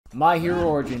My Hero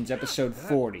Origins, episode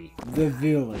 40. The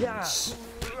Villains.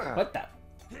 What the?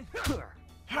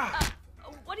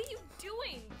 What are you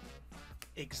doing?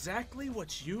 Exactly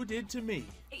what you did to me.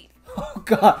 Hey, Oh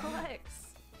god.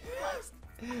 Flex.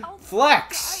 I'll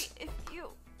Flex! die if you...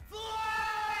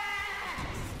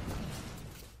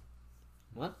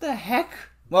 What the heck?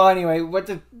 Well, anyway,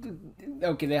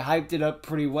 okay, they hyped it up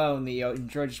pretty well in the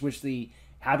intro. I just wish the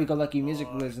happy-go-lucky music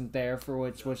wasn't there for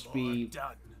what's supposed to be,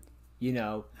 you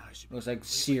know, it was like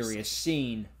serious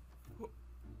scene.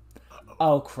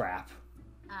 Oh crap!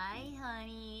 Hi,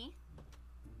 honey.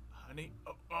 Honey?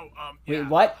 Wait, yeah.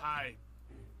 what? Hi,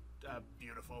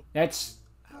 beautiful. That's...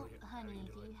 Oh, honey,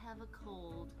 do you have a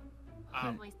cold?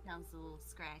 Your voice sounds a little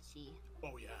scratchy.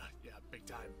 Oh yeah, big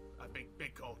time.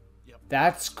 Big cold. Yep.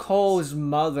 That's Cole's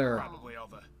mother. Probably all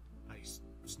the ice,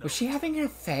 snow. Was she having an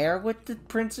affair with the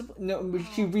principal? No,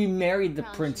 she remarried the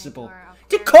Probably principal. shouldn't go out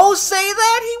Did there. Cole say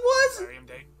that he was? Aquarium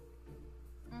date?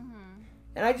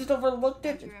 And I just overlooked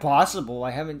it. It's possible.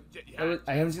 I haven't. Yeah,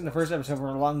 I haven't seen the first episode for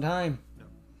a long time. No,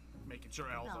 making sure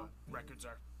all the records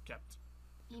are kept.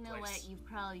 You know what? You've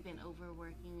probably been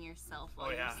overworking yourself Oh,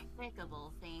 on yeah.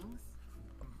 despicable things.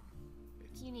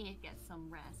 You need to get some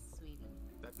rest, sweetie.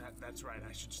 That's right.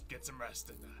 I should just get some rest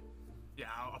and yeah,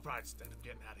 I'll probably just end up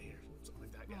getting out of here, something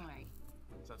like that. Yeah. All right.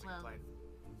 Sounds like a plan.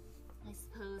 I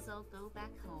suppose I'll go back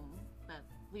home, but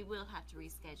we will have to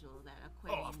reschedule that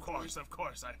aquarium. Oh, of course.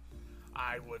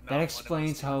 I would not. That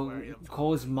explains how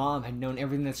Cole's mom had known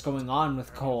everything that's going on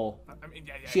with Cole. I mean,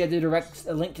 yeah. She had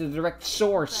a link to the direct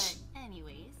source. But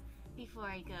anyways, before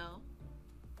I go,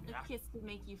 a kiss could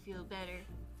make you feel better,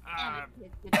 and a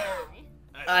kiss goodbye.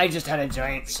 I just had a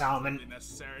giant salmon.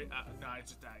 Necessary. No, I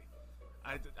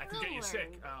could get you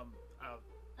sick.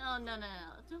 Oh no!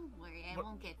 Don't worry, I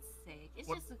won't get sick. It's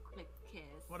just a quick kiss.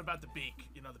 What about the beak?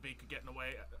 You know, the beak getting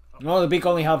away. No, the beak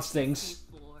only helps things.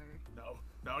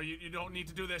 No, you don't need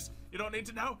to do this. You don't need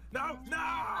to. No!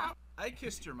 I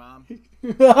kissed your mom.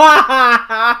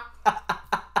 I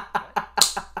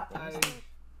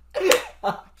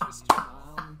kissed your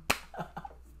mom.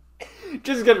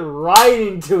 Just get right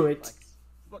into it.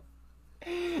 What?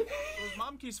 It was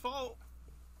Momkey's fault.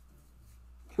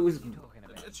 It was.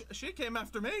 She came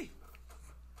after me.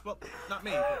 Well, not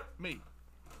me, but me.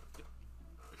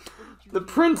 The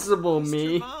principal,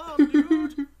 me. Your mom,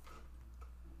 dude.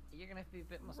 You're gonna have to be a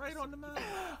bit more Right on the mouth.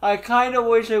 I kind of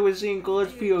wish I was seeing Cole's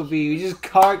POV. You just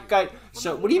cut.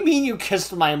 So, what do you mean you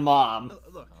kissed my mom?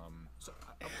 Look,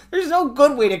 There's no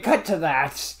good way to cut to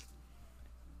that.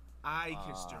 I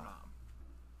kissed your mom.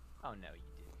 Oh no, you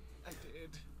didn't. I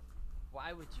did.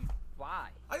 Why would you? Why?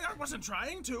 I wasn't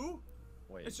trying to.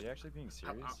 Wait, is he actually being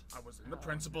serious? I was in the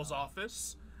principal's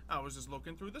office. I was just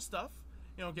looking through the stuff,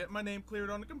 you know, getting my name cleared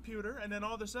on the computer, and then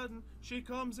all of a sudden, she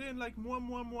comes in like,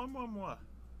 mwah.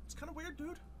 It's kind of weird,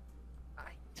 dude.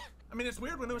 I mean, it's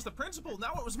weird when it was the principal.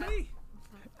 Now it was me.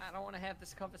 I don't want to have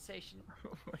this conversation.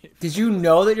 Did you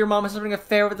know that your mom was having an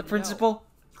affair with the principal?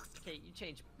 Okay, you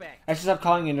change back. I should stop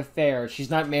calling it an affair. She's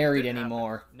not married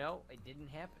anymore. No, it didn't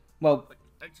happen. Well,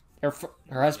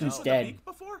 her husband's No. dead.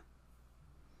 Before?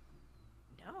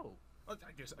 No. Well,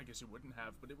 I guess you wouldn't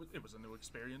have, but it was a new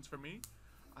experience for me.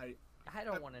 I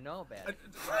don't want to know about it.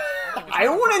 I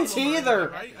don't want to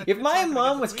either. If my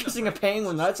mom was kissing a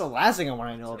penguin, that's the last thing I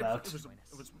want to know about.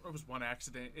 It was one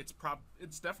accident.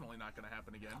 It's definitely not going to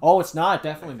happen again. Oh, it's not,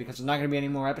 definitely, because there's not going to be any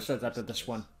more episodes after this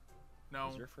one. No.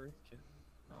 Was your first kid?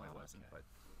 No, it wasn't, but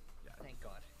yeah. Thank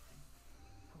God.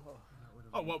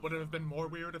 Oh, what would it have been more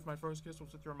weird if my first kiss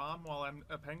was with your mom while I'm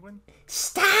a penguin?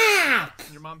 Stop!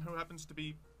 And your mom, who happens to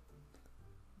be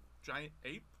giant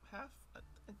ape half?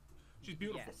 She's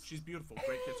beautiful. Yes. She's beautiful.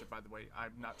 Great kisser, by the way.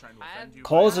 I'm not trying to offend you.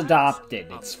 Cole's adopted.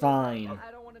 It's fine. I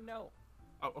don't want to know.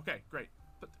 Oh, okay, great.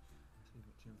 But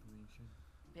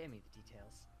Pay me the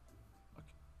details. okay,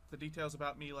 the details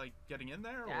about me, like, getting in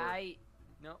there? Or?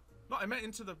 No. No, I meant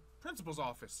into the principal's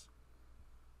office.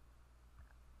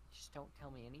 Just don't tell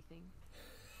me anything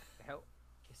about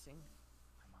kissing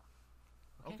my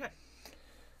mom. Okay.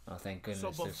 Oh, thank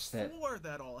So goodness. before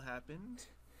that all happened,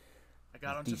 I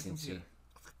got onto the computer.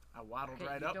 I waddled Okay,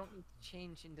 right you up. don't need to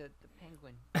change into the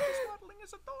penguin. This waddling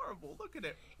is adorable. Look at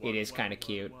it. It is kind of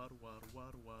cute. Waddle.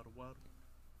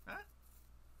 Huh?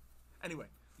 Anyway,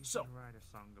 so write a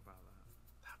song about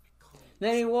that. that'd be cool.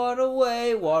 Then he waddled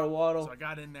away. Waddle. So I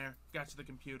got in there, got to the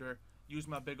computer, used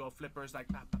my big old flippers like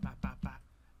bap, bap, bap, bap, bap,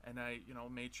 and I,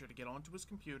 made sure to get onto his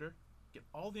computer, get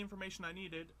all the information I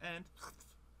needed, and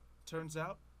turns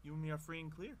out you and me are free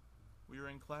and clear. We were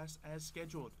in class as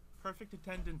scheduled. Perfect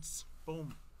attendance.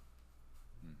 Boom.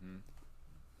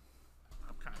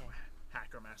 I'm kind of a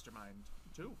hacker mastermind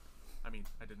too. I mean,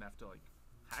 I didn't have to like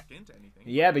hack into anything.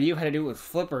 Yeah, but you had to do it with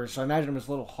flippers, so I imagine it was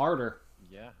a little harder.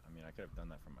 Yeah, I mean, I could have done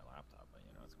that from my laptop, but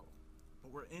you know, it's cool.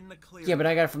 But we're in the clear. Yeah, but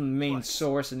I got it from the main But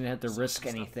source and didn't have to risk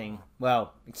something's not anything. wrong.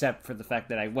 Well, except for the fact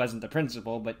that I wasn't the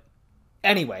principal, but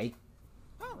anyway.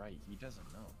 Oh, Right, he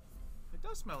doesn't know. it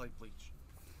does smell like bleach.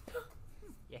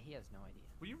 Yeah, he has no idea.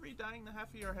 Were you re-dyeing the half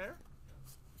of your hair?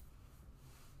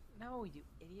 No, you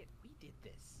idiot. We did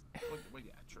this. Well,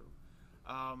 yeah, true.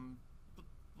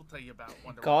 We'll tell you about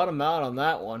Wonder Caught Woman. him out on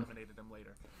that one. Eliminated him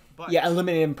later. But Yeah,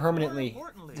 eliminated him more permanently.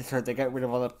 importantly, That's right, they got rid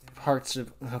of all the parts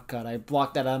of... Oh god, I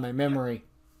blocked that out of my memory.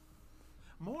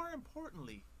 more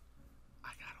importantly, I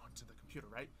got onto the computer,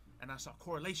 right? And I saw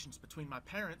correlations between my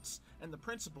parents and the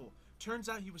principal. Turns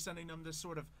out he was sending them this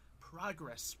sort of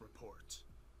progress report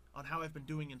on how I've been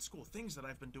doing in school, things that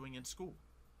I've been doing in school.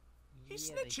 He's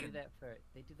yeah, snitching.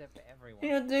 They do that for everyone. You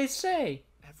know what they say?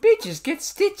 Everyone. Bitches get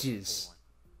stitches.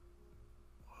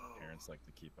 Whoa. Parents like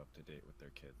to keep up to date with their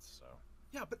kids, so.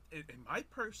 Yeah, but in my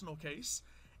personal case,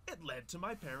 it led to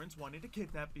my parents wanting to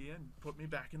kidnap me and put me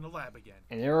back in the lab again.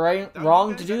 And they're right, Without wrong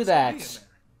you to guys, do I'd still that. be in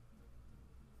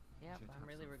there. Yeah, but I'm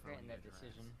really regretting that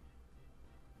decision.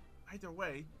 Either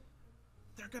way,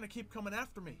 they're gonna keep coming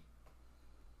after me.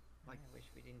 Like, I wish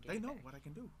we didn't get they know back. what I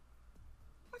can do.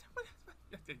 What?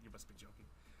 You must be joking.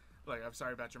 Like, I'm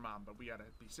sorry about your mom, but we gotta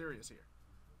be serious here.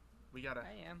 We gotta.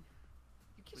 I am.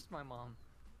 You kissed my mom.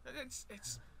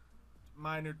 It's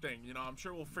minor thing, you know. I'm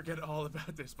sure we'll forget all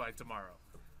about this by tomorrow.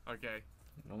 Okay.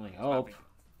 Only It's not a hope. big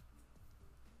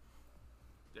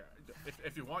deal. Yeah.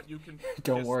 If you want, you can.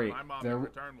 Don't kiss worry, My mom they're- in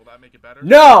return. Will that make it better?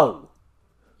 No!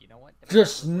 You know what?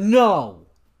 Just no!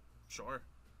 Sure.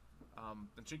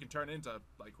 And she can turn into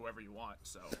like whoever you want.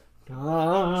 So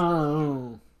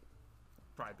Oh.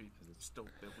 probably be still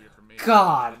a bit weird for me.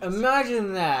 God, And it's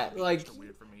imagine that. Like, extra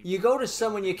weird for me. you go to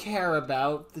someone you care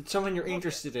about, someone you're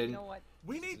interested You in, know what?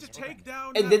 We need to take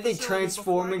down. and that then they facility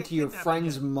transform before I into get your kidnapped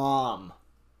friend's again. mom.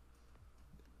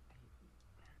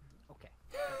 Okay.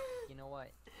 You know what?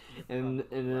 You're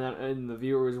And the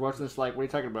viewer who's watching this like, what are you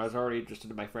talking about? I was already interested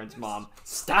in my friend's mom.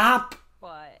 Stop!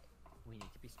 But we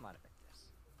need to be smart about this.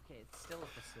 Okay, it's still a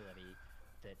facility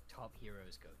that top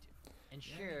heroes go to. And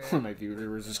sure, My viewer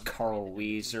was just number Carl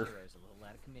three, the Weezer. number two heroes a little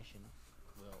out of commission.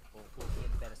 We'll be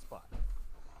in a better spot.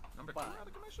 Number 2 But- out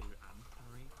of commission.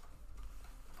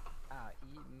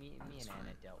 Me and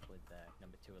Anna dealt with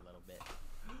number 2 a little bit.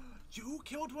 You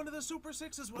killed one of the Super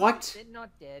Six as well. What? They're not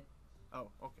dead. Oh,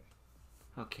 okay.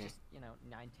 Okay. Just, you know,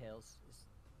 9 tails.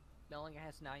 No longer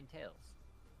has 9 tails.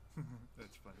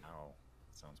 That's funny. Ow.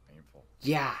 Sounds painful.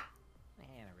 Yeah.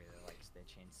 Anna really likes their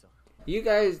chainsaw. You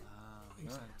guys,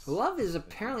 Makes sense. love is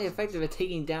apparently effective at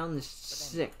taking down the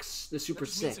Super That just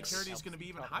means 6. security's gonna be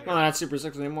even higher. No, not Super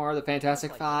 6 anymore, the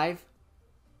Fantastic 5.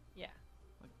 Yeah,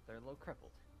 they're a little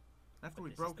crippled. After we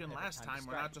This is broke the in perfect last time to time,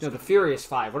 we're strike. not just No, the gonna Furious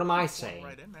 5. What am I fall saying?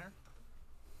 right in there.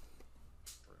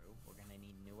 True, we're gonna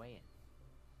need a new way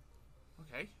in.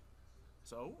 Okay.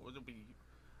 So it'll be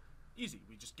easy.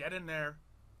 We just get in there,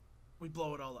 we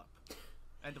blow it all up.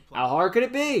 End of plan. How hard could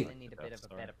it be? They need a bit of a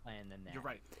Sorry. better plan than that. You're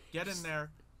right. Get in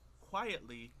there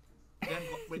quietly, then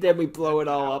Then we blow then it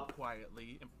get all out up.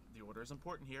 quietly. The order is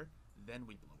important here. Then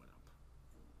we blow it up.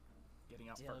 Getting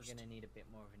out Still first. gonna need a bit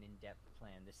more of an in-depth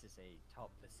plan. This is a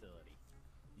top facility.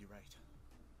 You're right.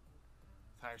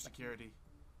 Higher security.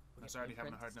 I was get already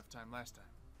having a hard blueprints. enough time last time.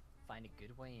 Find a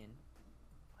good way in.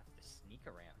 We'll have to sneak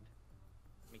around.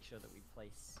 Make sure that we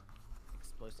place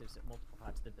explosives at multiple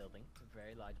parts of the building. It's a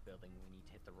very large building. We need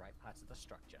to hit the right parts of the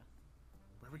structure.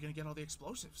 Where are we gonna get all the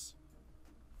explosives?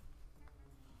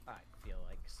 I feel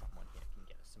like someone here can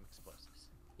get us some explosives.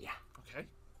 Okay.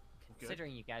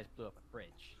 Considering you guys blew up a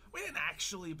bridge. We didn't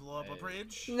actually blow up a Hey.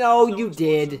 bridge. No, There was you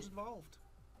explosions did. Involved.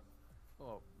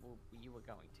 Well, you were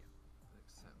going to.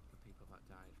 Except the people that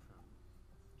died from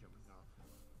jumping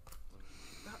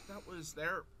off. That was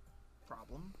their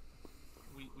problem.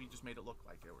 We just made it look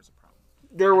like there was a problem.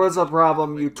 There was a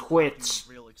problem, Wait, you we don't twits.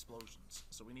 need real explosions,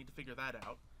 so we need to figure that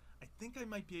out. I think I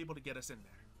might be able to get us in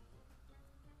there.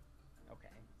 Okay.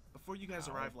 Before you guys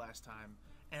arrived last time,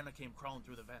 Anna came crawling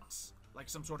through the vents, like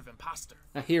some sort of imposter.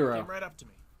 A Came hero. right up to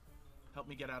me. Helped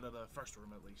me get out of the first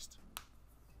room at least.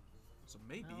 So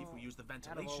maybe if we Well, use the out of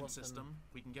all ventilation of them- system,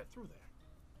 we can get through there.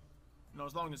 No,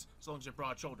 as long as your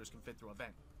broad shoulders can fit through a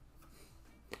vent.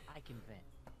 I can vent.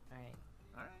 Alright.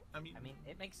 Alright? I mean,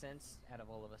 it makes sense out of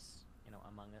all of us, you know,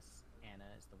 among us, Anna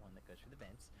is the one that goes through the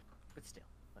vents. But still,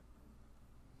 look,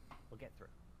 we'll get through.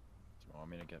 Do you want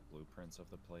me to get blueprints of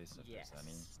the place if Yes. there's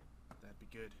any? That'd be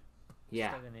good.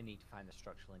 Yeah. Still gonna need to find the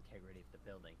structural integrity of the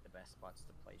building. The best spot's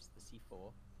to place the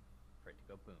C4 for it to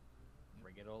go boom.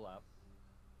 Rig it all up.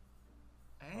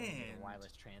 Probably need And a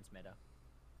wireless transmitter.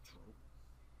 True.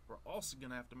 We're also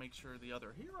gonna have to make sure the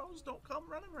other heroes don't come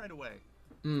running right away.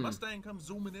 Hmm. Mustang comes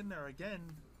zooming in there again.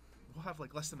 We'll have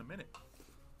like less than a minute.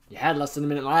 You had less than a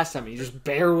minute last time, and you just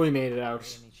barely made it out. We're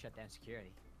gonna need to shut down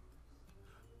security.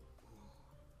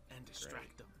 And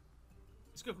distract them.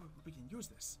 Let's go. We can use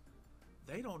this.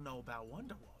 They don't know about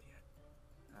Wonderwall yet.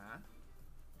 Huh?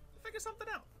 Figure something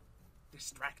out.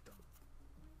 Distract them.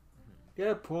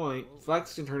 Good point.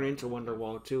 Flex can turn into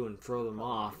Wonderwall too and throw them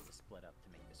off. We'll split up to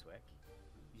make this work.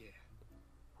 Yeah.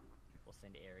 We'll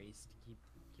send Ares to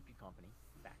keep you company,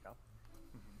 back up.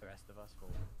 The rest of us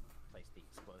will place the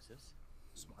explosives,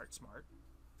 Smart, smart.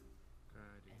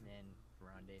 Good. and then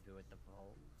rendezvous at the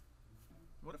vault.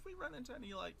 What if we run into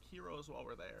any like heroes while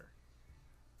we're there?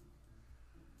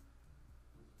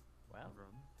 Well, Run.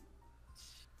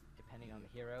 depending on the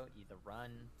hero, either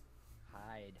run,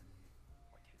 hide,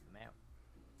 or take them out.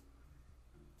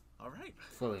 All right.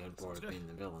 Fully on board Sounds with good. being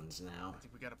the villains now. I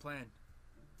think we got a plan.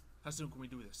 How soon can we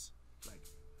do this? Like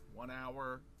 1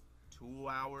 hour, 2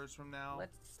 hours from now?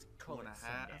 Let's call 2 it and a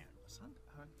half.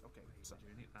 sundown. Okay. Wait, So,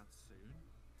 we're doing it that soon?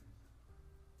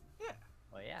 yeah.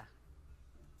 Well, yeah.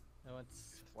 So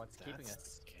what's If keeping that's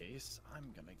us? the case,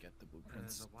 I'm gonna get the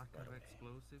blueprints There's a whack right of away.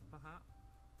 explosive, perhaps?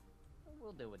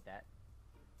 We'll deal with that.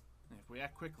 And if we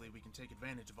act quickly, we can take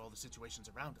advantage of all the situations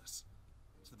around us.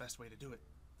 It's the best way to do it.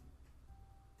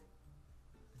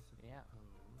 Yeah.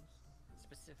 Suppose.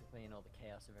 Specifically in all the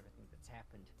chaos of everything that's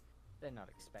happened, they're not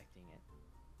expecting it.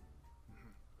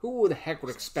 Who the heck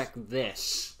would expect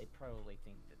this? They probably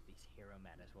think that these hero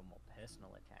matters were more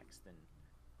personal attacks than,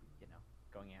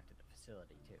 going after the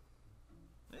facility too.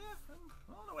 Yeah,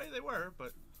 well, in a way they were,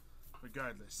 but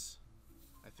regardless,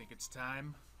 I think it's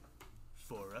time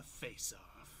for a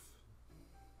face-off.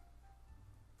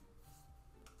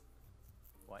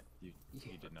 What? You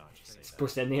did not just say that.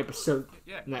 Supposed to end the episode.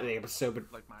 Yeah, Not the episode, but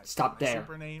like my stop my there.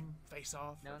 super name,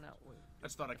 face-off. No. I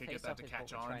just thought I could get that to Face-off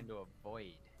is catch what we're on. trying to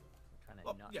avoid. We're trying to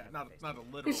Well, not yeah, have not face-off. not a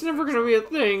literal. It's never gonna be a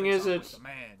face-off, but thing, is face-off it? with the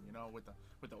man,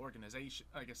 with the organization.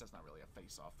 I guess that's not really a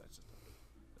face-off. That's just.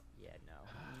 Yeah, no.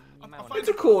 I'll might find wanna It's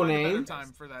a I'll cool find better name.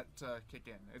 time for that to kick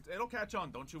in. It'll catch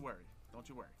on. Don't you worry. Don't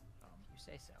you worry. You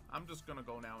say so. I'm just gonna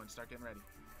go now and start getting ready.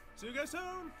 See you guys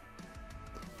soon.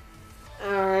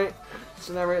 Alright,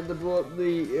 so now we're at the blow up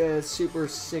the Super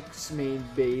 6 main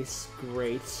base.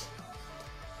 Great.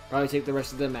 Probably take the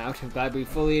rest of them out. I'm glad we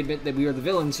fully admit that we are the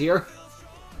villains here.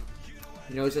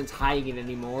 No sense hiding it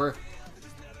anymore.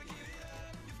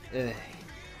 I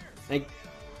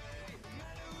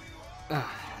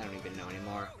don't even know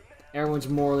anymore. Everyone's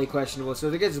morally questionable, so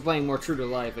the kids are playing more true to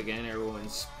life again.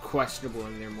 Everyone's questionable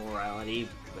in their morality,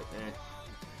 but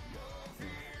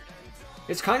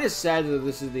It's kind of sad that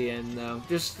this is the end, though.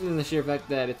 Just in the sheer fact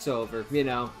that it's over.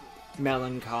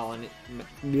 Melancholy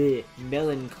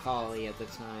at the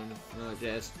time. Oh,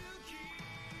 just.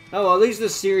 Oh, well, at least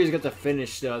this series got to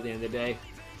finish, though, at the end of the day.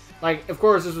 Like, of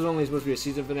course, this was only supposed to be a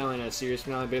season finale and a series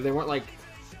finale, but they weren't, like,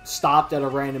 stopped at a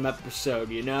random episode,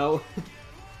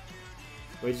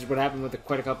 Which is what happened with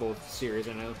quite a couple of series,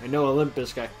 I know. I know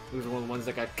Olympus was one of the ones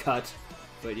that got cut,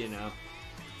 but,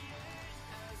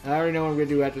 I already know what I'm going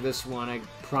to do after this one. I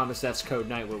promise that's Code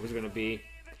Night what it was going to be.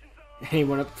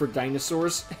 Anyone up for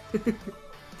dinosaurs? Yeah,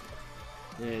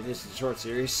 this is a short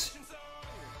series.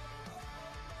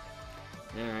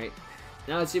 Alright.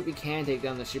 Now let's see if we can take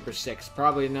down the Super 6.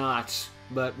 Probably not,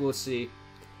 but we'll see.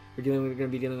 We're going to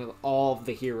be dealing with all of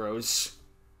the heroes.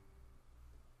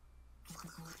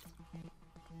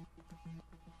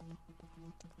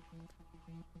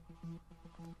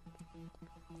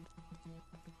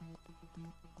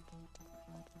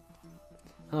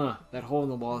 Huh, that hole in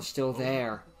the wall is still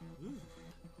there.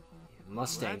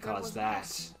 Mustang caused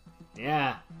that.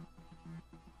 Yeah.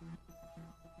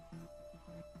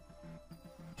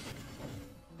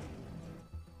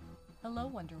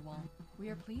 Hello, Wonderwall. We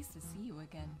are pleased to see you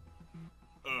again.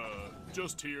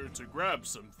 Just here to grab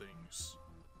some things.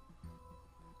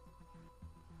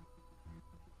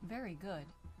 Very good.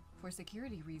 For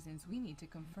security reasons, we need to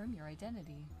confirm your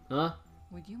identity. Huh?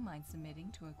 Would you mind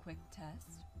submitting to a quick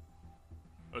test?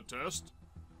 A test?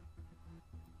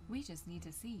 We just need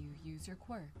to see you use your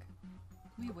quirk.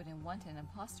 We wouldn't want an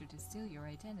imposter to steal your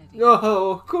identity. No,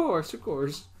 of course, of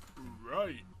course.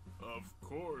 Right, of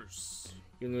course.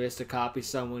 You only has to copy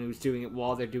someone who's doing it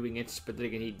while they're doing it, but then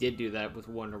again, he did do that with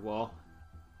Wonderwall.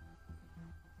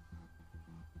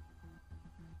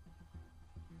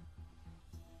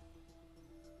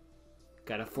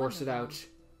 Gotta force it out.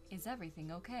 Is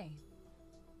everything okay?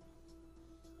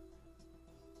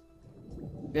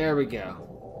 There we go.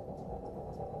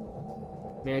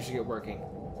 Managed to get working.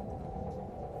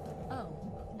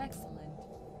 Oh, excellent.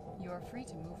 Your free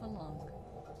to move along.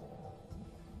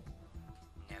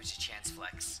 Now's your chance,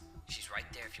 Flex. She's right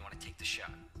there if you want to take the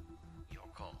shot. Your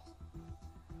call.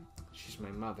 She's my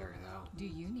mother, though. Do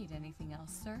you need anything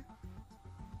else, sir?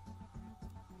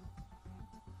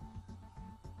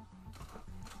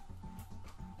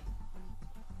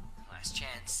 Last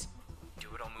chance. Do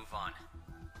it or move on.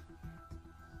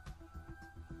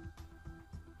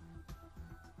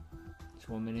 This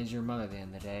woman is your mother at the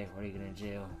end of the day. What are you gonna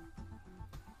do?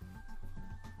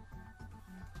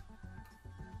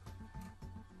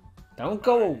 Don't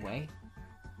go away.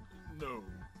 No.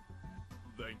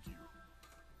 Thank you.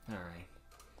 Alright.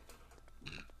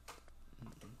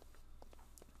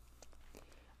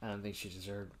 I don't think she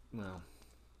deserved... Well,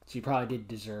 she probably did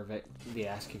deserve it, the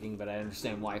ass kicking, but I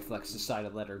understand why Flex decided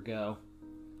to let her go.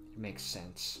 It makes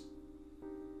sense.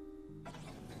 I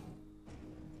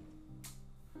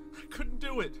couldn't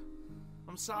do it.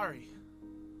 I'm sorry.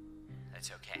 That's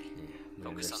okay. I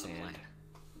Focus on the understand. plan.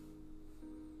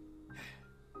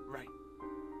 Right.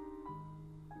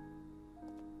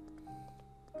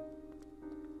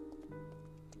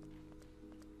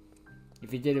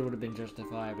 If you did, it would have been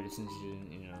justified, but since you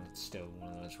didn't, you know, it's still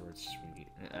one of those where it's really...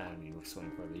 I don't need to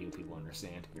explain further. You people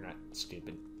understand. You're not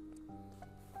stupid.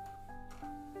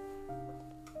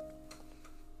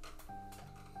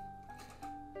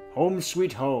 Home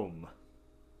sweet home.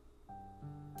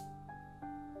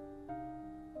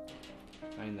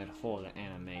 Find that hole that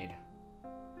Anna made.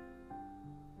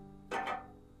 Come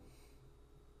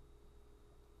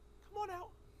on out.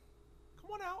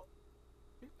 Come on out.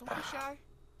 Don't be shy.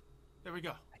 There we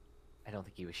go. I don't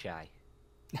think he was shy.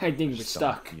 I think he was Just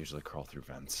stuck. don't usually crawl through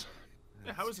vents.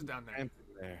 Yeah, how is it down there? Cramped in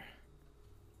there.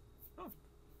 Oh,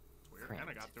 it's weird. Cramped.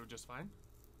 Anna got through just fine.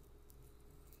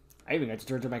 I even got to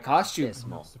turn to my costume. This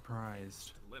small.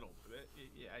 Surprised. A little bit.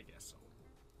 Yeah, I guess so.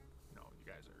 No,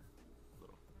 you guys are a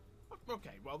little...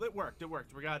 Okay, well, it worked. It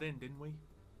worked. We got in, didn't we?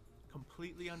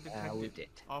 Completely undetected. we did.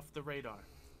 Off the radar.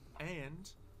 And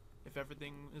if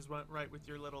everything is went right with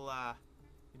your little,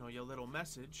 you know, your little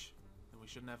message, then we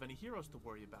shouldn't have any heroes to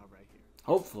worry about right here.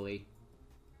 Hopefully.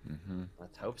 Mm-hmm.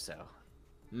 Let's hope so.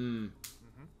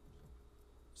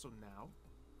 So now,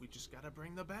 we just gotta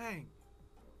bring the bang.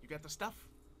 You got the stuff?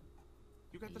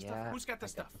 You got the stuff? Who's got the I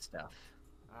stuff? Got the stuff.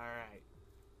 Alright.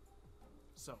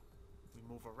 So, we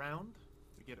move around.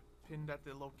 We get it pinned at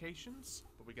the locations,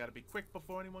 but we gotta be quick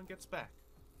before anyone gets back.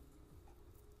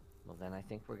 Well, then I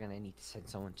think we're gonna need to send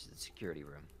someone to the security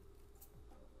room.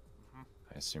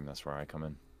 I assume that's where I come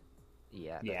in.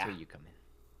 Yeah, that's Yeah. where you come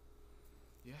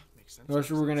in. Yeah, makes sense. That's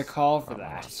what we're gonna makes sense. call for Oh,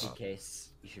 that. Just in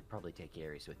case, you should probably take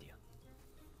Ares with you.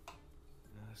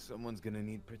 Someone's gonna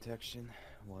need protection.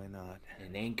 Why not?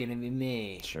 It ain't gonna be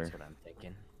me. Sure. That's what I'm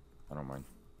thinking. I don't mind.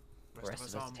 The rest of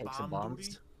us on take some bomb bombs.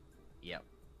 duty? Yep.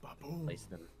 Ba-boom. Place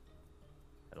them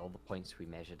at all the points we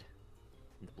measured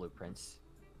in the blueprints,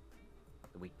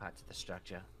 the weak parts of the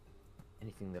structure,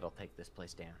 anything that'll take this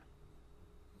place down.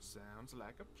 Sounds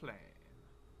like a plan.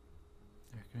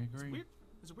 I can Is it agree. weird?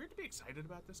 Is it weird to be excited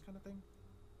about this kind of thing?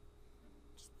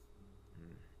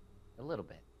 A little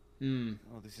bit.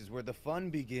 Oh, this is where the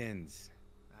fun begins.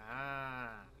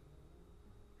 Ah.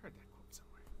 Heard that quote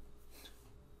somewhere.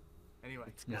 Anyway.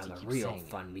 It's good Now to the keep real saying it.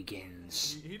 fun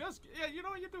begins. He does. Yeah, you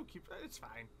know, you do keep. It's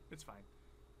fine. It's fine.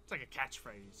 It's like a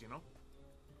catchphrase, you know?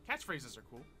 Catchphrases are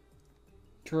cool.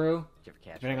 True. Give a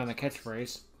catch. Depending on the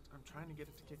catchphrase. I'm trying to get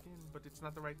it to kick in, but it's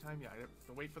not the right time yet. I have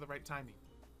to wait for the right timing.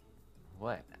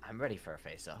 What? I'm ready for a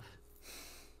face-off.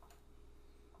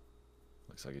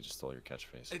 Looks like you just stole your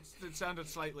catchphrase. It sounded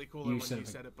slightly cooler You when said he it.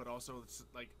 said it, but also it's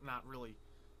like not really,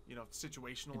 you know,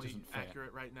 situationally doesn't fit.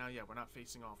 accurate right now. Yeah, we're not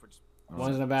facing off. We're just.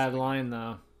 Wasn't a bad line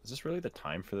though. Is this really the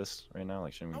time for this right now?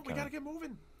 Like, shouldn't No, we we kind gotta of get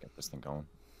moving. get this thing going?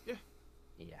 Yeah.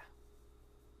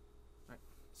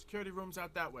 Security room's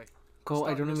out that way. Cole, I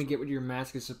Start don't this even one. get what your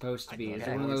mask is supposed to I be. don't Is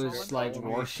know. it one of Yeah, those it's like all-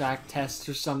 Rorschach tests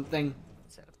or something?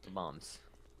 Set up the bombs.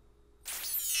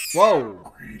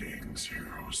 Whoa! Greetings,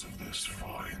 heroes of this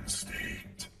fine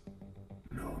state.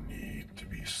 No need to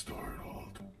be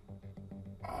startled.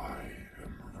 I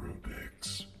am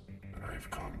Rubix, and I've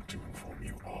come to inform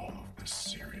you all of this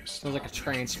serious Sounds like a topic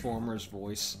Transformers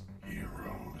voice.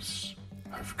 heroes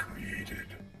have created.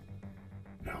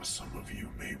 Now some of you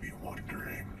may be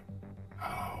wondering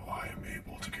how I am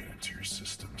able to get into your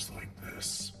systems like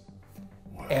this.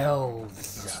 Well,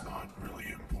 Elves. that's not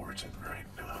really important right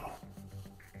now.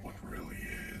 What really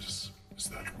is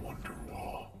that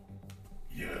Wonderwall.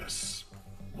 Yes,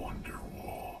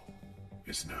 Wonderwall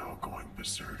is now going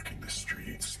berserk in the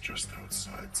streets just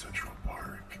outside Central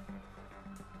Park.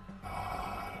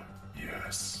 Ah,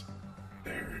 yes,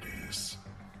 there it is.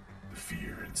 The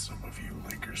fear in some of you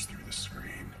lingers through the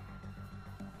screen.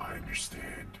 I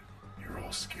understand. You're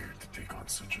all scared to take on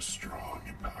such a strong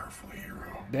and powerful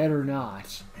hero. Better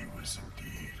not. He was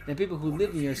indeed. And people who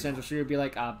live near Central Street would be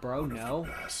like, bro, no.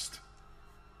 Best.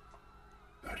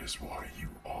 That is why you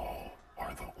all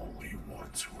are the only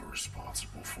ones who are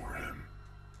responsible for him.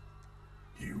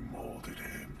 You molded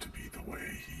him to be the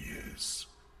way he is.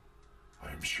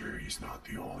 I am sure he's not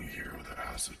the only hero that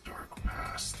has a dark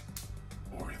past,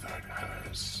 or that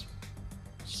has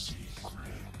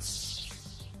secrets.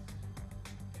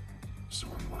 So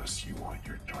unless you want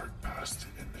your dark past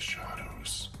in the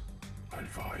shadows, I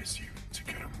advise you to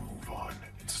get a move on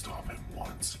and stop him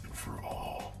once and for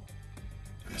all.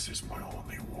 This is my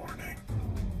only warning.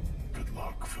 Good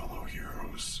luck, fellow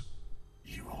heroes.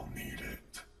 You all need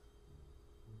it.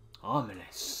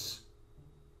 Ominous.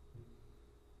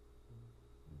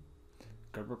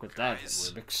 Good work with that,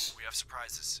 Rubik's. We have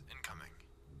surprises incoming.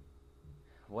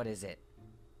 What is it?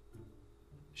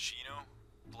 Shino,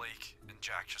 Blake, and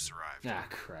Jack just arrived. Ah,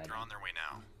 crud. They're on their way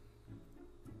now.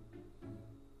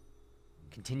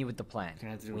 Continue with the plan.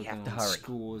 We have to on hurry.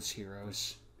 School's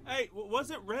heroes. Hey,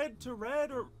 was it red to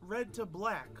red or red to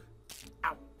black?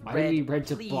 Ow. Why did he red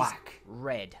to please. black?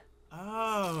 Red.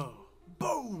 Oh.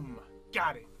 Boom.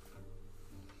 Got it.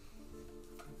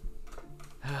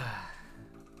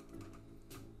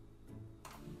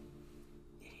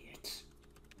 Idiot.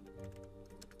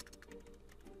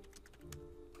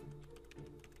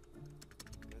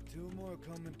 Got two more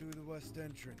coming through the west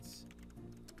entrance.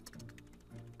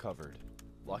 Covered.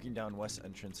 Locking down west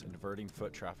entrance and diverting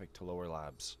foot traffic to lower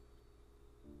labs.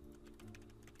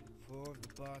 4 of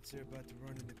the bots are about to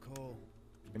run into coal.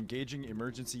 Engaging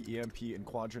emergency EMP in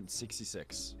quadrant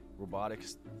 66.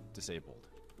 Robotics disabled.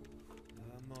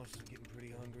 I'm also getting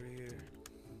pretty hungry here.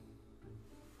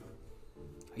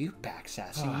 Are you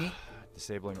backsassing me?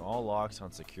 Disabling all locks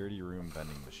on security room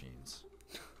vending machines.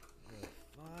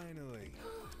 Finally.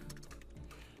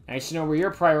 Nice to know where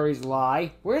your priorities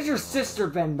lie. Where's your sister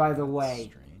been, by the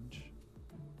way? Strange.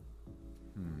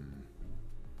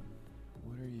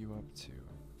 What are you up to?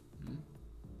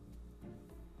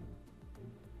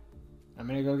 I'm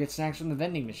gonna go get snacks from the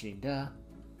vending machine, duh.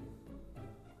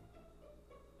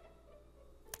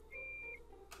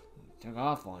 Took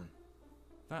off one.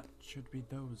 That should be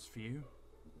those few.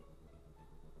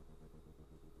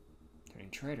 Turning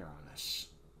traitor on us.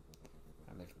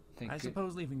 I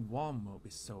suppose leaving one won't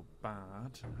be so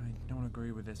bad. I don't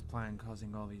agree with this plan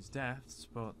causing all these deaths,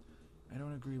 but I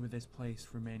don't agree with this place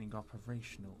remaining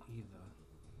operational either.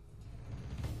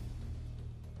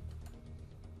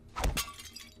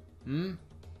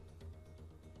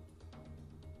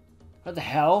 What the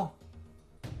hell?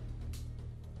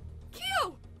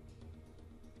 Q!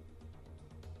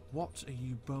 What are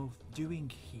you both doing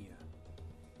here?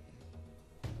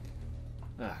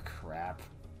 Ah, crap.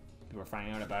 People are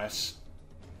finding out about us.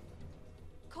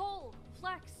 Cole,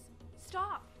 Flex,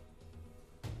 stop.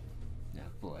 Oh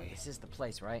boy. This is the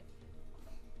place, right?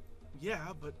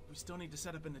 Yeah, but we still need to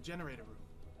set up in the generator room.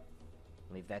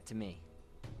 Leave that to me.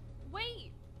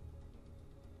 Wait!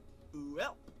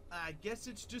 Well, I guess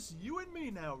it's just you and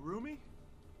me now, Rumi.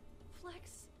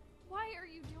 Flex, why are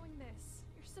you doing this?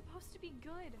 You're supposed to be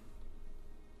good.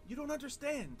 You don't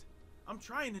understand. I'm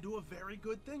trying to do a very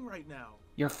good thing right now.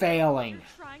 You're failing. You're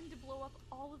trying to blow up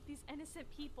all of these innocent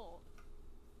people.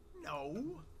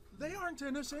 No, they aren't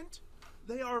innocent.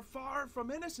 They are far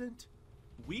from innocent.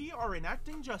 We are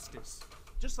enacting justice,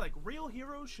 just like real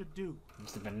heroes should do.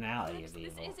 It's the finale Flex, of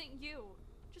evil. this isn't you.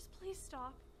 Just please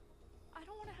stop. I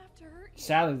don't want to have to hurt you.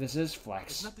 Sadly, this is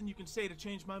Flex. There's nothing you can say to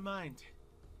change my mind.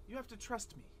 You have to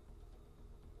trust me.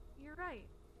 You're right.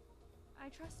 I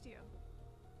trust you.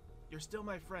 You're still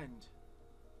my friend.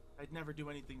 I'd never do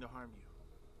anything to harm you.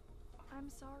 I'm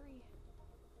sorry.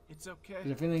 It's okay.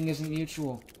 The feeling isn't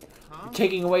mutual. Huh? You're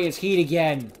taking away his heat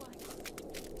again.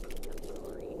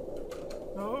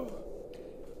 No.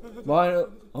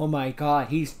 What? Oh my god,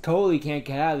 he's totally can't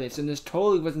get out of this, and this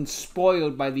totally wasn't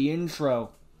spoiled by the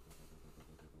intro.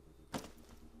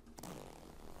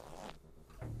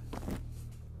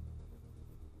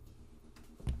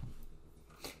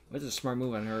 It was a smart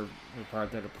move on her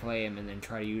part there to play him and then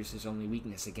try to use his only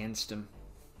weakness against him.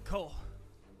 Cole,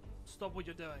 stop what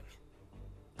you're doing.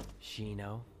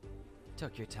 Shino,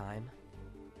 took your time.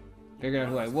 Figured out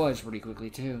who I was pretty quickly,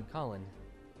 too. Colin.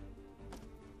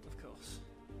 Of course.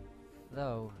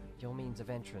 Though, your means of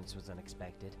entrance was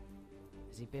unexpected.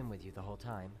 Has he been with you the whole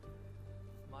time?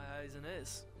 My eyes and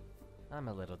ears. I'm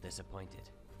a little disappointed,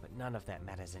 but none of that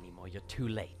matters anymore. You're too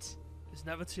late. It's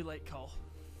never too late, Cole.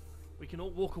 We can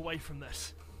all walk away from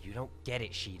this. You don't get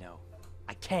it, Shino.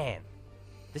 I can.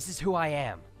 This is who I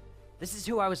am. This is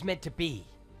who I was meant to be.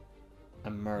 A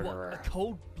murderer. What, a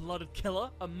cold-blooded killer?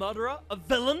 A murderer? A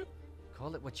villain?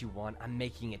 Call it what you want, I'm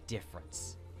making a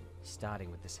difference.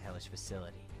 Starting with this hellish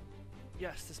facility.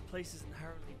 Yes, this place is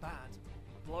inherently bad.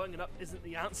 Blowing it up isn't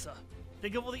the answer.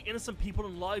 Think of all the innocent people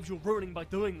and lives you're ruining by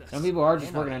doing this. Some people are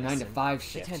just They're working a not 9 to innocent. 5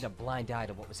 shift. They turned a blind eye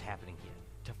to what was happening here.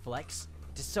 To Flex,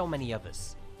 to so many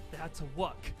others. They had to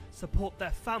work, support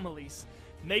their families.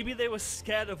 Maybe they were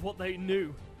scared of what they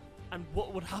knew and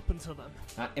what would happen to them.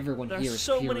 Not everyone There here are is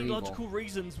so pure many evil. logical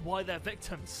reasons why they're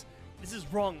victims. This is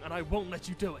wrong, and I won't let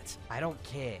you do it. I don't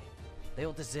care. They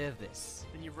all deserve this.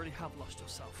 Then you really have lost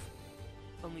yourself.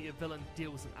 Only a villain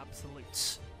deals in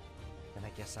absolutes. Then I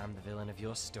guess I'm the villain of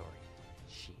your story,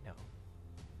 Shino.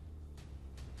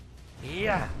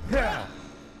 Yeah!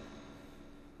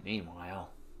 Meanwhile,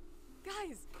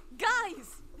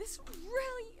 Guys! This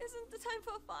really isn't the time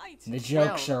for a fight. the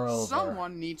jokes are over.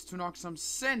 Someone needs to knock some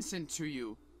sense into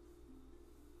you.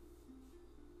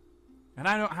 And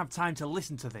I don't have time to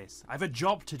listen to this. I have a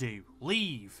job to do.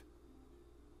 Leave.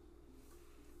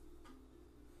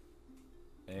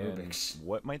 And Rubik's.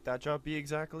 what might that job be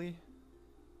exactly?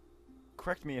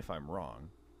 Correct me if I'm wrong,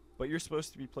 but you're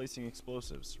supposed to be placing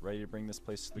explosives, ready to bring this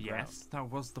place to the ground. Yes, that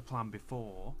was the plan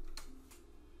before.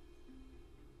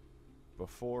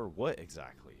 Before what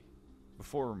exactly?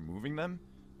 Before removing them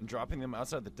and dropping them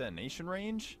outside the detonation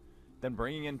range? Then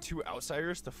bringing in 2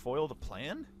 outsiders to foil the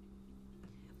plan?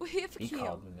 We're here for He Kyo.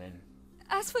 called them in.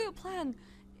 As for your plan,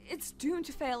 it's doomed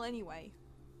to fail anyway.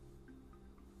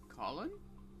 Colin?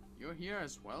 You're here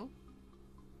as well?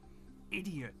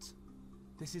 Idiot.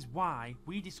 This is why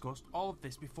we discussed all of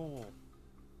this before.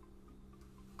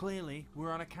 Clearly,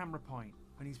 we're on a camera point,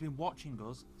 and he's been watching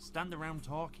us stand around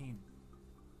talking.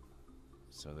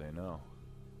 So they know.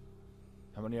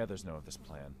 How many others know of this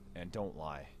plan? And don't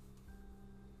lie.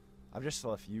 I've just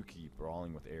left Yuki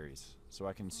brawling with Ares, so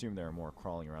I can assume there are more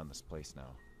crawling around this place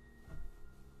now.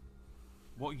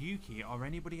 What Yuki or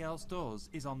anybody else does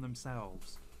is on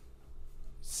themselves.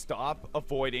 Stop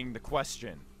avoiding the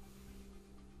question.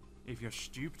 If you're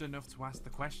stupid enough to ask the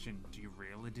question, do you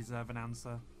really deserve an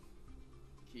answer?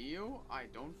 Kyo, I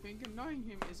don't think annoying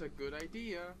him is a good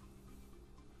idea.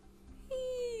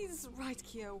 He's right,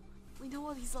 Kyo. We know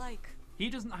what he's like. He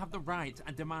doesn't have the right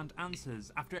to demand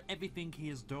answers after everything he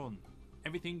has done.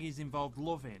 Everything he's involved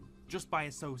love in, just by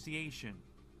association.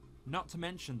 Not to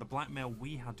mention the blackmail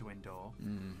we had to endure.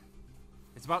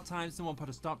 It's about time someone put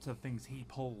a stop to the things he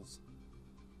pulls.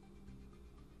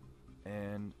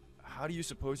 And how do you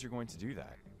suppose you're going to do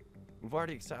that? We've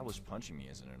already established punching me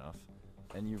isn't enough,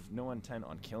 and you've no intent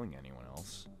on killing anyone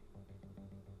else.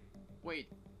 Wait,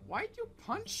 why'd you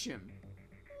punch him?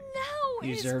 Now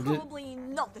You is deserved it. probably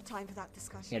not the time for that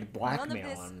discussion. He had None of blackmail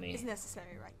this on me. is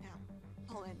necessary right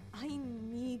now. Colin, I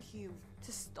need you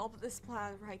to stop this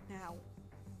plan right now.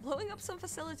 Blowing up some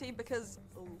facility because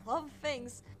love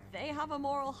thinks they have a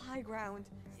moral high ground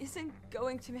isn't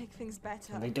going to make things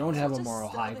better. They don't It'll have a just moral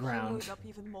stir high the ground. mood up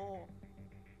even more.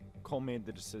 Cole made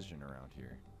the decision around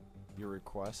here. Your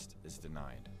request is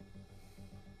denied.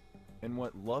 And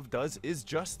what love does is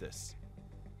justice.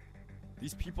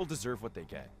 These people deserve what they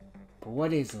get. But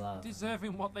what is love?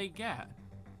 Deserving what they get.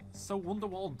 So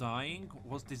Wonderwall dying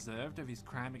was deserved of his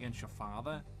crime against your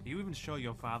father? Are you even sure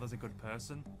your father's a good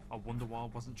person? Or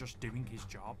Wonderwall wasn't just doing his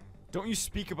job? Don't you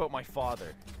speak about my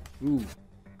father. Ooh.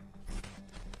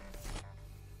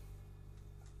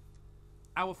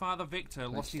 Our father Victor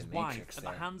lost the his wife Matrix at the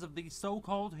there. hands of these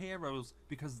so-called heroes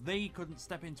because they couldn't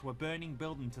step into a burning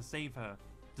building to save her.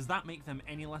 Does that make them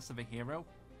any less of a hero?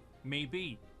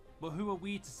 Maybe. But who are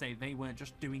we to say they weren't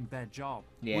just doing their job?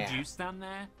 Would Yeah. you stand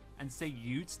there and say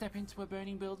you'd step into a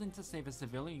burning building to save a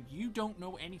civilian you don't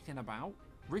know anything about?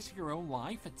 Risk your own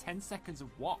life for 10 seconds of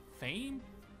what? Fame?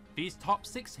 These top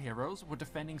 6 heroes were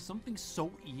defending something so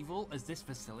evil as this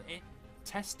facility,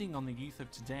 testing on the youth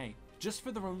of today, just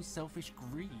for their own selfish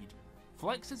greed.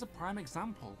 Flex is a prime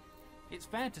example. It's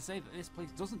fair to say that this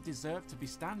place doesn't deserve to be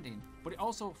standing, but it's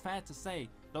also fair to say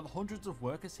that the hundreds of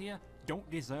workers here don't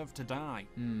deserve to die.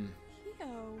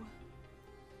 Kyo.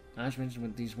 Not to mention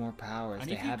with these more powers, And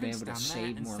they if you have been could able to stand there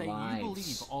save and more say lives. you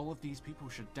believe all of these people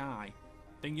should die,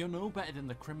 then you're no better than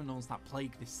the criminals that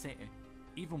plague this city.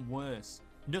 Even worse,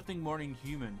 nothing more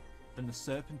inhuman than the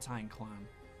Serpentine clan.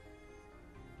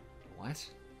 What?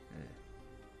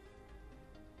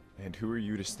 And who are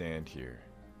you to stand here,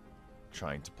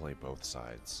 trying to play both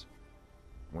sides,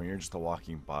 when you're just a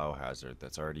walking biohazard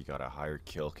that's already got a higher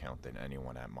kill count than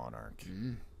anyone at Monarch?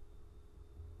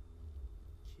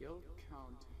 Kill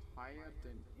count higher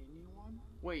than anyone?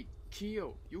 Wait,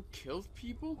 Kyo, you killed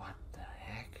people? What the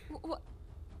heck? What?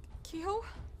 Kyo?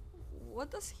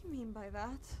 What does he mean by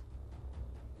that?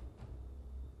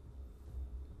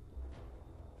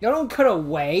 Y'all don't cut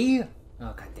away!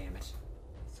 Oh, god damn it.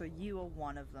 So you are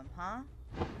one of them, huh?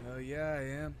 Oh yeah, I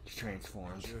am. He's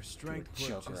transformed. You're a strength to a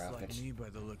quirk Joker just outfit. like me by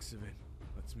the looks of it.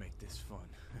 Let's make this fun.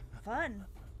 Fun?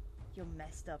 You're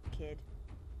messed up, kid.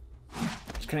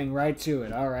 Just cutting right to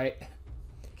it, alright.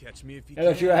 Catch me if you I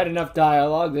thought can. you had enough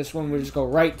dialogue, this one would just go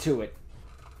right to it.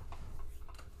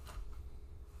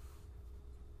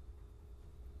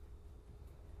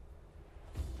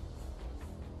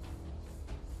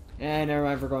 And never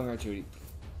mind for going right to it.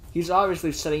 He's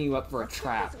obviously setting you up for a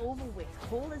trap. It's over with.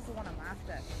 Cole is the one I'm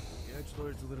after. The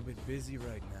Edgelord's a little bit busy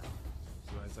right now.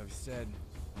 So as I've said,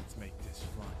 let's make this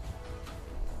fun.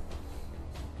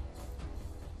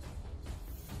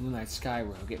 Moonlight Sky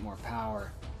will get more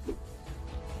power.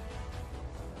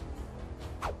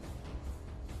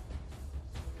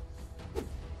 I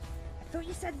thought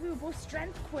you said we were both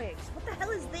strength quirks. What the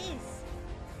hell is this?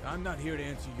 I'm not here to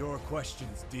answer your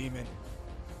questions, demon.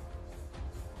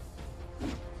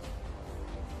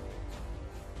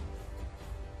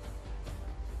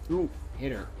 Ooh,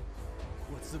 hit her.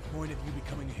 What's the point of you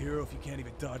becoming a hero if you can't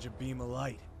even dodge a beam of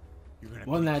light? You're gonna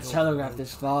One be that's killed in telegraphed no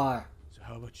this time. far. So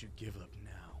how about you give up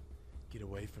now? Get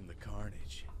away from the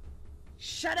carnage.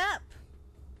 Shut up!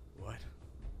 What?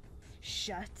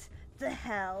 Shut the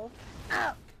hell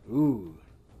up! Ooh.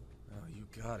 Oh, you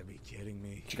gotta be kidding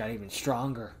me. She got even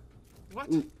stronger.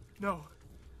 What? Ooh. No.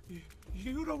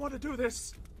 You don't want to do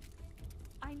this.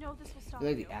 I know this will stop I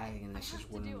like you. the acting in this I is have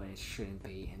to when do it it. shouldn't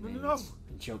be, and then No, it's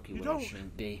jokey you when don't. it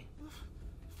shouldn't be.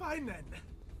 Fine then.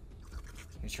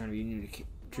 He's trying to be new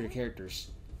to the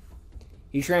characters.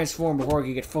 He transformed before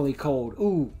he could get fully cold.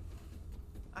 Ooh.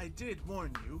 I did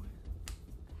warn you.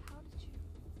 How did you?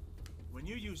 When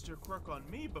you used your quirk on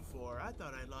me before, I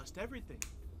thought I lost everything.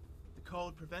 The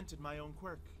cold prevented my own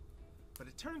quirk. But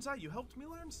it turns out you helped me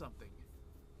learn something.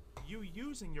 You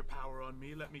using your power on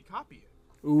me let me copy it.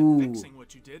 Ooh. And fixing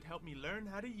what you did helped me learn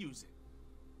how to use it.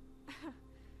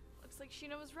 Looks like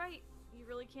Shino was right. You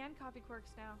really can copy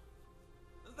quirks now.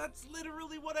 That's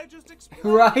literally what I just explained.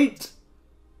 Right?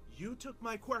 You took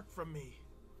my quirk from me.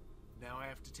 Now I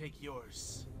have to take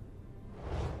yours.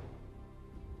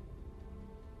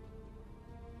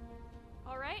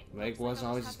 All right. Like looks like was I'll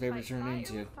always just his have to favorite fight turn fire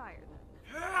into. with fire,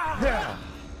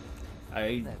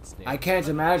 then. I can't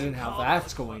imagine how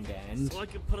that's going to end. So I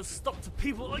can put a stop to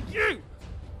people like you!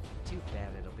 Too bad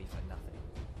it'll be for nothing.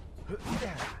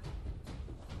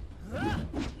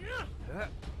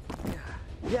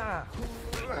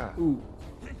 Ooh.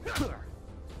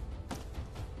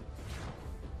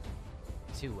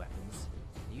 Two weapons.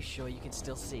 Are you sure you can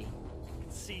still see? I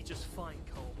can see just fine,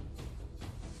 Cole.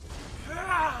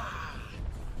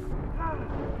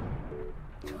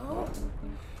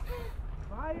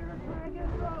 Fire Dragon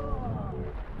Roll!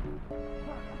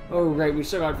 Oh right, we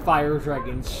still got Fire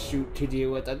Dragon shoot to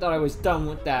deal with. I thought I was done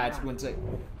with that once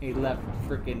he left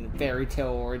freaking Fairy Tale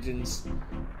Origins.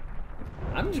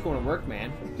 I'm just going to work,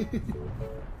 man.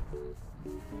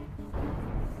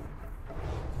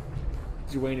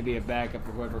 Just waiting to be a backup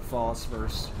for whoever falls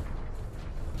first.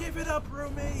 Give it up,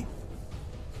 Rumi!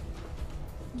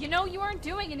 You know you aren't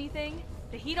doing anything.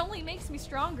 The heat only makes me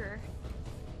stronger.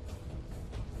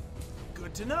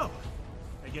 Good to know.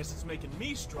 I guess it's making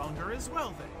me stronger as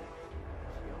well then.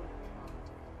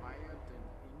 Higher than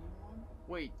anyone?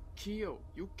 Wait, Kyo,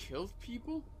 you killed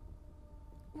people?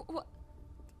 What?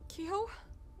 Kyo?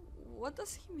 What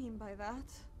does he mean by that?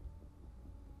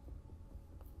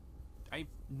 I've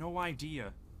no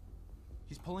idea.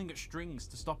 He's pulling at strings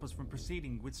to stop us from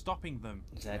proceeding with stopping them.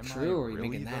 Is that Am true, I or are you really,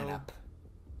 making that though? up?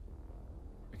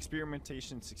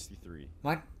 Experimentation 63.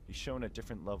 What? He's shown a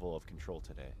different level of control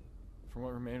today. From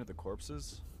what remained of the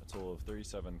corpses, a total of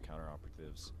 37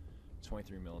 counter-operatives,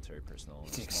 23 military personnel,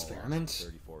 It's and an a small loss of experiment?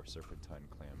 34 Serpentine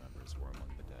clan members were among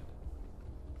the dead.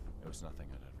 It was nothing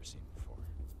I'd ever seen before.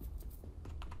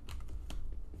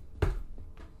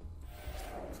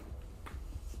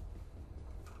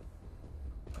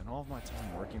 In all of my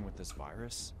time working with this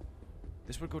virus,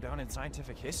 this would go down in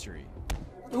scientific history.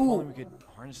 If only we could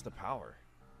harness the power.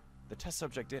 The test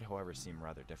subject did, however, seem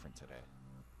rather different today.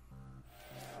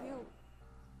 Kyo,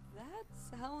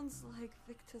 that sounds like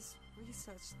Victor's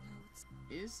research notes.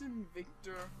 Isn't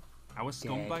Victor... Our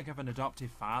scumbag of an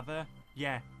adoptive father?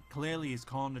 Yeah, clearly he's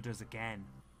cornered us again.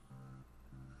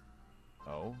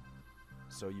 Oh?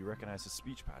 So you recognize his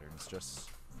speech patterns just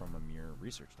from a mere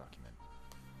research document.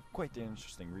 Quite the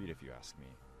interesting read if you ask me.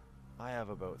 I have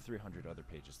about 300 other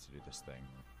pages to do this thing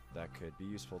that could be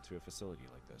useful to a facility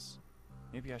like this.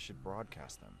 Maybe I should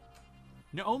broadcast them.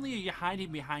 Not only are you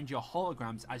hiding behind your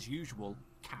holograms as usual,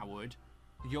 coward,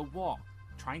 you're what?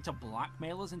 Trying to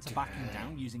blackmail us into backing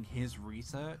down using his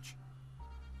research?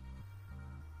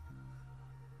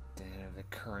 Damn, the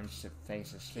courage to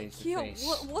face us face to Kyo,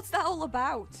 face. what's that all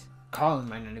about? Colin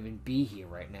might not even be here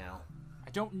right now. I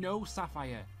don't know,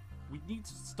 Sapphire. We need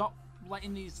to stop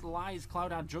letting these lies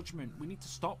cloud our judgment. We need to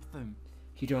stop them.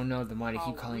 You don't know the mighty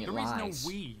keep calling it There lies. is no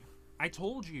we. I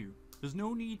told you. There's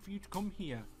no need for you to come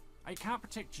here. I can't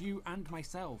protect you and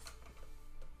myself.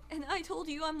 And I told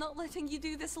you I'm not letting you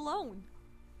do this alone.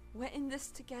 We're in this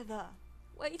together.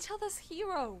 We're each other's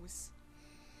heroes.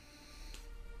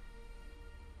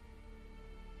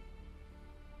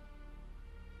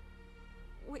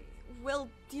 We'll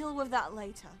deal with that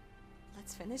later.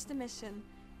 Let's finish the mission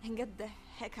and get the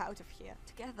heck out of here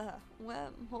together. We're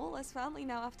more or less family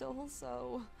now after all,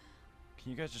 so...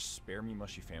 Can you guys just spare me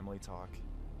mushy family talk?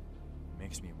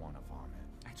 Makes me want to vomit.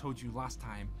 I told you last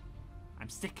time. I'm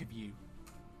sick of you.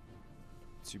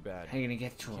 Too bad. How you gonna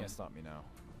get to You him? can't stop me now.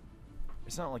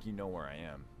 It's not like you know where I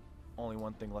am. Only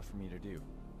one thing left for me to do,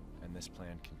 and this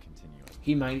plan can continue.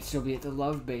 He might still be at the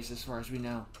love base as far as we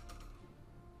know.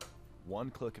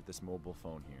 One click of this mobile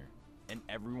phone here, and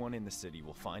everyone in the city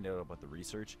will find out about the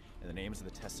research and the names of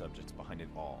the test subjects behind it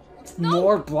all.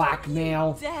 More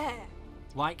blackmail. Dare.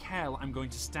 Like hell, I'm going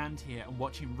to stand here and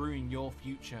watch him ruin your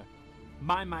future.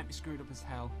 Mine might be screwed up as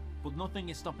hell, but nothing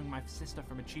is stopping my sister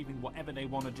from achieving whatever they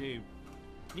want to do.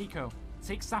 Nico,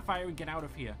 take Sapphire and get out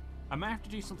of here. I might have to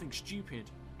do something stupid,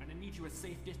 and I need you a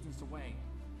safe distance away.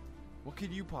 What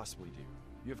could you possibly do?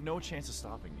 You have no chance of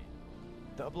stopping me.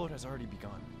 The upload has already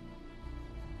begun.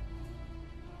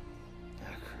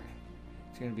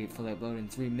 It's gonna be fully uploaded in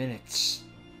 3 minutes.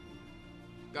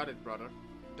 Got it, brother.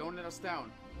 Don't let us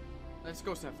down. Let's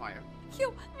go, Sapphire.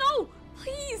 Kyo, no!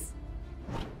 Please!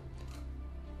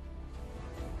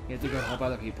 You have to go help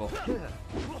other people.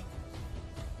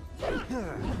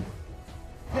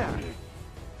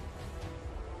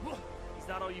 Is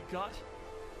that all you got?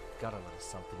 Got a little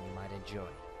something you might enjoy.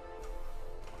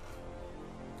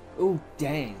 Oh,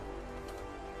 dang.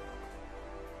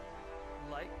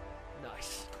 Like,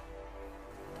 nice.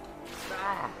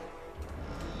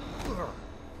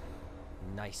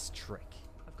 Nice trick.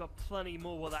 I've got plenty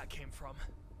more where that came from.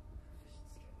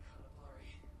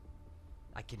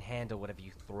 I can handle whatever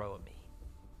you throw at me.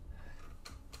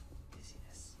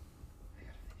 Dizziness. I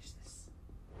gotta finish this.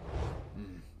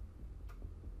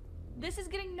 This is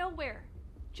getting nowhere.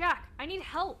 Jack, I need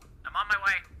help. I'm on my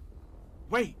way.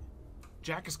 Wait,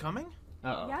 Jack is coming?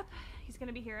 Uh-oh. Yep, he's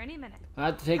gonna be here any minute. I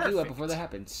have to take you up Perfect. before that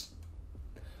happens.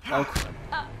 Oh,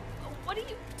 crap. What are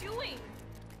you doing?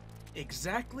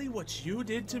 Exactly what you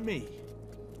did to me.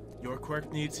 Your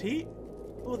quirk needs heat?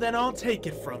 Well, then I'll take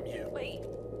it from you. Wait.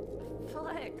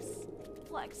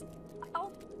 Flex,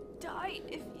 I'll die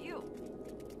if you...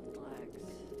 Flex.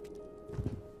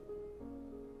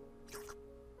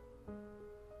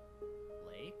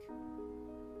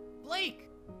 Blake?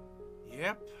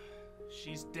 Yep,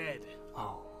 she's dead.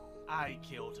 Oh. I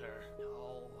killed her.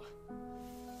 No.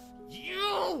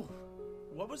 You!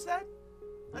 What was that?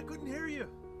 I couldn't hear you.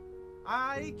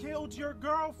 I killed your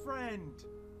girlfriend.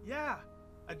 Yeah,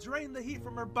 I drained the heat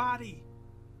from her body.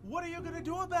 What are you gonna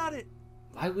do about it?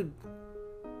 Why would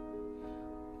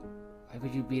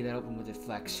you be that open with it,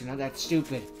 Flex? You're not that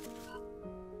stupid.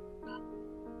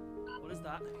 What is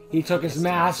that? He took his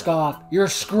mask off. You're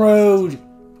screwed.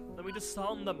 Let me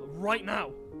disarm them right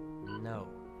now. No.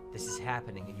 This is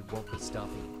happening and you won't be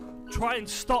stopping it. Try and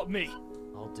stop me.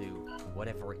 I'll do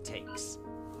whatever it takes.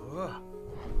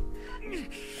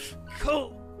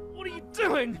 Cole, what are you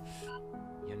doing?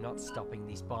 You're not stopping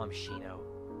these bombs, Shino.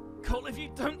 Cole, if you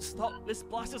don't stop, this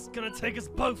blaster's gonna take us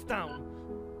both down.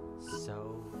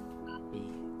 So be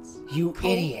it. You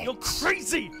Cole, idiot. you're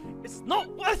crazy. It's not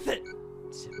worth it.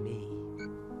 To me,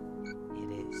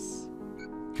 it is.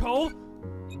 Cole?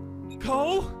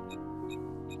 Cole?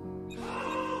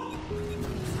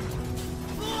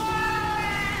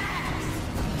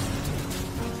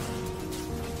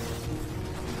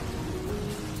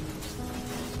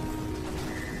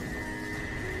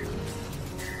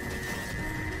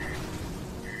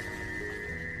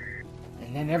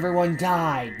 And then everyone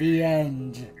died. The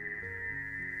end.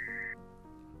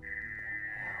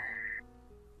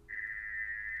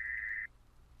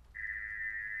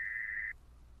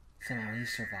 Somehow he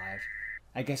survived.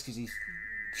 I guess because he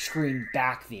screamed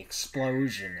back the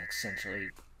explosion, essentially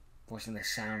forcing the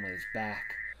sound waves back.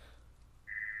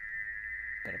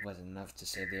 But it wasn't enough to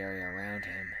save the area around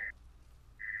him.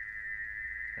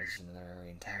 It was another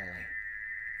area entirely.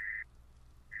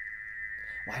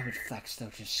 Why would Flex, though,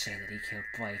 just say that he killed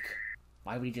Blake?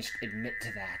 Why would he just admit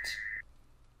to that?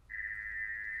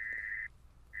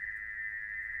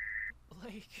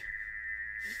 Blake.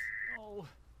 No. What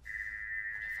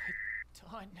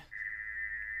have I done?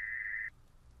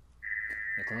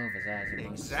 The glow of his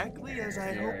eyes. Exactly as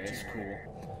I hoped. It's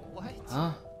cool. What?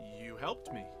 Huh? You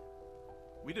helped me.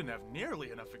 We didn't have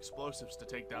nearly enough explosives to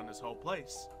take down this whole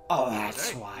place. Oh,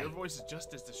 that's Hey, why. Your voice is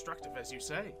just as destructive as you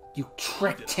say. You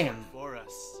tricked did it him. for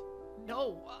us.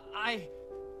 No, I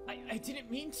didn't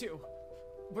mean to.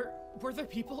 Were there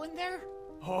people in there?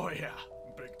 Oh yeah,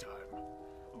 big time.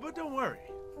 But don't worry.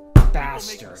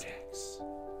 Bastard. People make mistakes.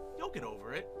 You'll get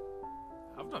over it.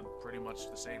 I've done pretty much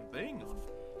the same thing on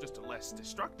just a less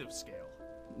destructive scale.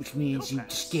 Which means you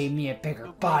just gave me a bigger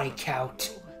body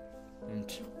count.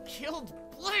 And Killed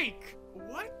Blake!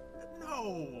 What?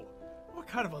 No. What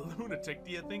kind of a lunatic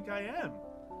do you think I am?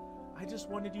 I just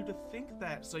wanted you to think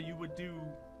that so you would do,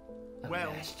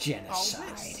 well, mass all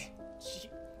genocide. this.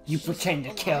 You pretend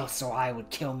to kill so I would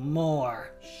kill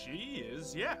more. She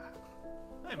is, yeah.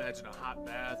 I imagine a hot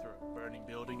bath or a burning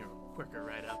building or a quicker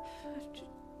right up.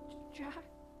 Jack?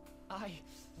 I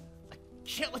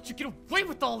can't let you get away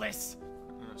with all this!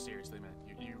 No, seriously, man.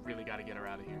 You really gotta get her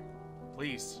out of here.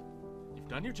 Please. You've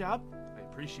done your job. I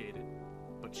appreciate it.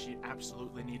 But she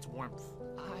absolutely needs warmth.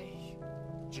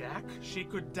 Jack, she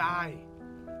could die.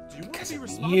 Do you want to be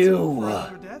responsible for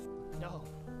her death? No.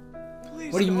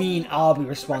 Please What do you don't. mean I'll be The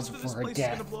rest responsible of this for her place is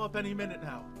death? gonna blow up any minute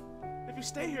now. If you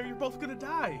stay here, you're both gonna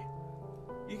die.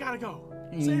 You gotta go.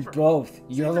 You Save her. both.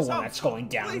 You're Save the yourself. one that's going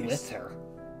down Please. with her.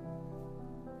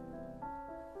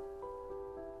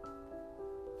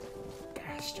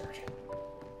 Bastard.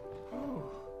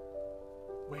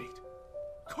 Wait.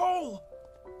 Cole!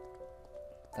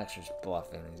 Fletcher's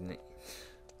bluffing, isn't it?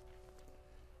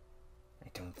 I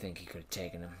don't think he could have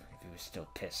taken him if he was still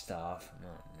pissed off. No.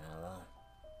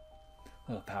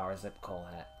 What powers that Cole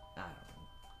had? I don't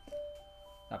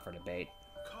know. Up for debate.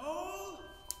 Cole!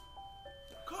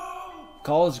 Cole!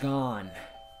 Cole's gone.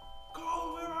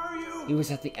 Cole, where are you? He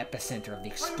was at the epicenter of the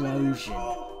explosion.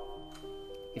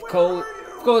 If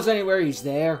Cole's anywhere, he's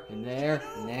there, and there,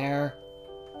 and there.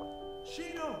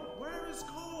 Shino, where is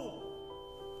Cole?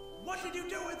 What did you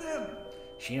do with him?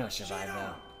 Shino survived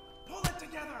though. Pull it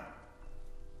together.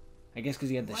 I guess because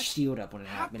he had the shield up when it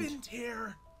happened. Happened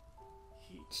here.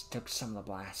 Just took some of the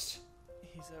blast.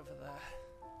 He's over there.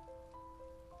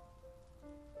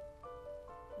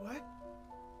 What?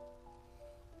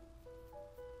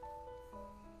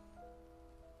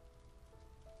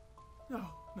 No.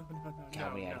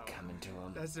 God, we had it coming to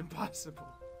him. That's impossible.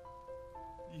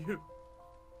 You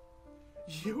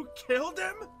killed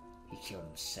him? He killed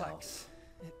himself. Flex,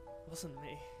 it wasn't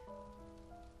me.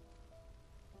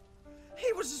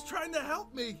 He was just trying to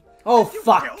help me. Oh, And you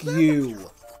fuck killed him? you.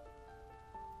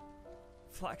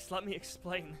 Flex, let me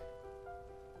explain.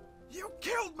 You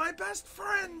killed my best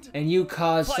friend. And you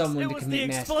caused Flex, someone it to was commit the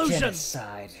mass explosion.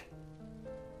 genocide.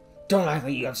 Don't act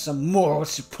like you have some moral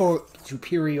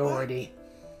superiority.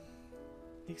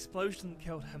 The explosion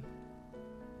killed him.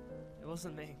 It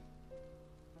wasn't me.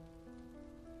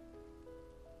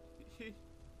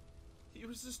 He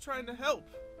was just trying to help.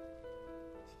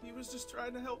 He was just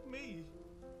trying to help me.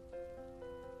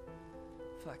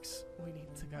 Flex, we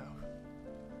need to go.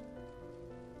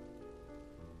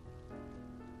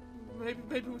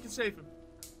 Maybe we can save him.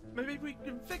 Maybe we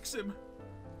can fix him.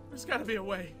 There's gotta be a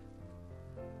way.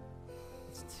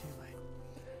 It's too late.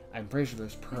 I'm pretty sure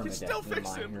there's still permadeath in the fix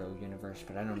My him. Hero universe,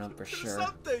 but I don't know for Do sure.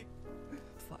 something.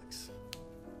 Flex.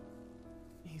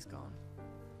 He's gone.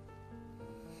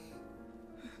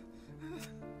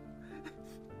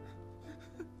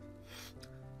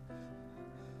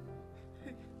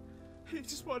 He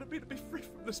just wanted me to be free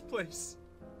from this place.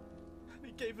 And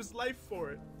he gave his life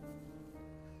for it.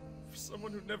 For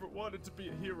someone who never wanted to be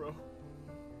a hero,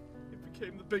 he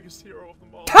became the biggest hero of them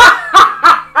all.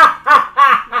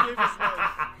 He gave his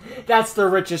life. That's the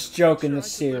richest joke in the I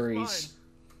could live mine. series.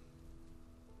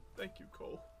 Thank you,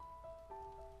 Cole.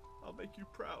 I'll make you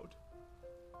proud.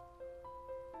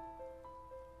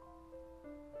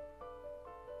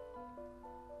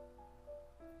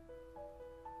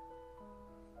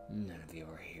 None of you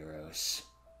are heroes.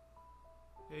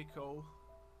 Hey, Cole.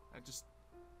 I just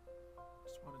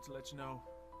wanted to let you know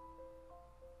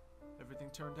everything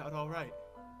turned out all right.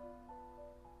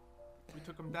 We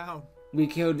took him down. We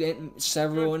killed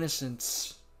several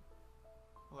innocents.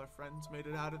 All our friends made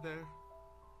it out of there.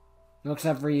 No,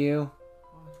 except for you.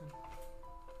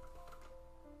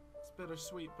 It's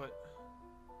bittersweet, but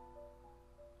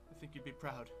I think you'd be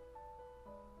proud.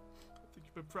 I think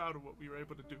you'd be proud of what we were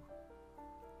able to do.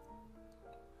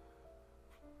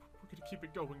 We're gonna keep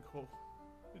it going, Cole.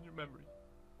 in your memory.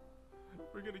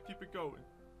 We're gonna keep it going.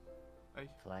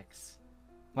 Flex.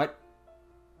 What?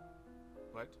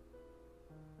 What?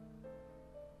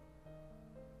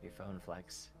 Your phone,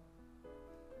 Flex.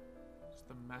 Is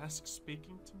the mask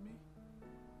speaking to me?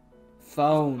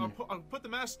 Phone. I'll put the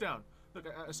mask down. Look,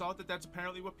 I saw that that's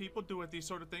apparently what people do at these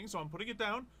sort of things, so I'm putting it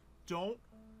down. Don't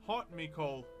haunt me,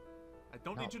 Cole. I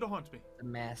don't need you to haunt me. The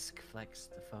mask, Flex,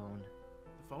 the phone.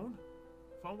 The phone?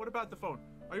 Phone? What about the phone?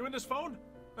 Are you in this phone?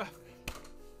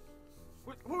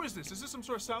 Who is this? Is this some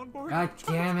sort of soundboard? God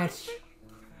damn it.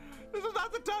 This is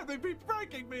not the time they'd be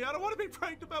pranking me. I don't want to be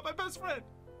pranked about my best friend.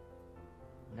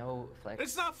 No, Flex.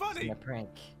 It's not funny. It's not a prank.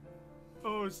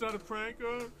 Oh, it's not a prank?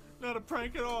 Not a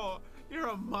prank at all. You're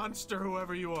a monster,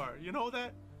 whoever you are. You know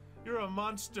that? You're a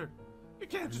monster. You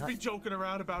can't just be joking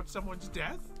around about someone's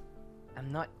death.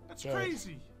 I'm not That's dead.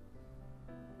 crazy.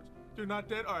 You're not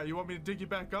dead? Alright, you want me to dig you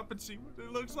back up and see what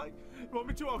it looks like? You want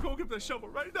me to? I'll go get the shovel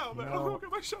right now, man. I'll go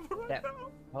get my shovel right that now.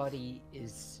 body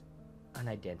is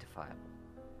unidentifiable.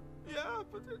 Yeah,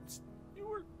 but it's... You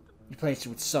were... You placed it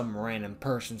with some random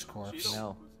person's corpse.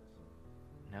 No.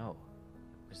 No.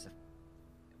 It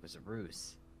was a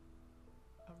ruse.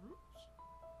 A ruse?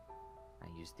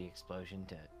 I used the explosion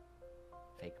to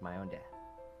fake my own death.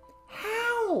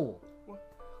 How? What?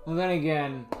 Well, then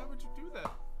again, Why would you do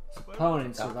that? his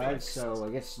opponent survived, so I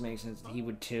guess it makes sense that he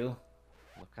would too.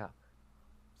 Look up.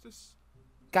 Is this...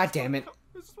 God damn it.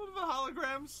 Is this one of the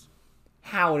holograms?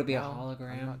 How would it be a No,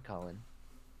 hologram? I'm not Colin.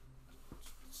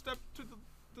 Step to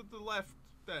the left,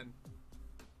 then.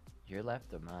 Your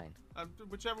left or mine?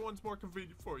 Whichever one's more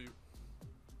convenient for you.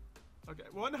 Okay,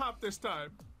 one hop this time.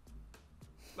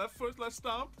 Left foot, left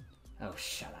stomp. Oh,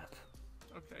 shut up.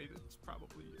 Okay, that's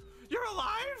probably you. You're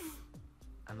alive?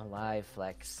 I'm alive,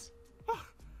 Flex.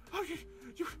 Oh,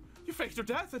 you faked your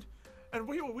death, and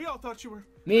we all thought you were...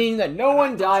 Meaning that no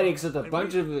one died except a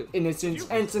bunch of innocents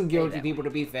and some guilty people, to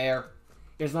be fair.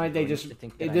 It's not like they just...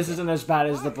 This isn't as bad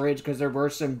as the bridge, because there were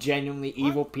some genuinely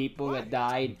evil people that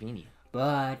died.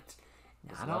 But...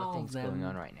 There's a lot of things going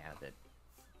on right now that...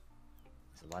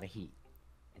 There's a lot of heat.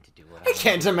 And to do what I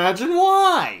can't imagine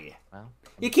why! Well...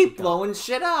 You keep blowing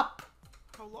shit up!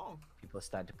 How long? People are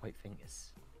starting to point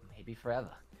fingers. Maybe forever.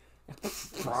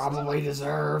 Probably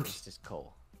deserved. Just as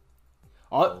Cole.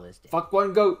 Oh, fuck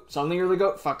one goat. Suddenly you're the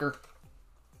goat fucker.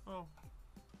 Oh.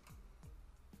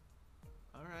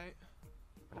 Alright.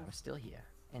 But I'm still here.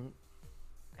 And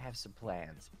I have some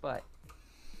plans, but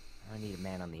I need a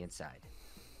man on the inside.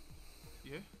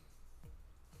 Yeah?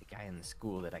 The guy in the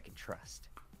school that I can trust.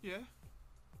 Yeah?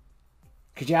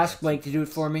 Could you ask Blake to do it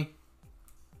for me?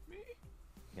 Me?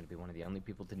 I'm gonna be one of the only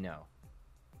people to know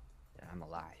that I'm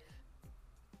alive.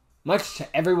 Much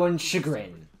to everyone's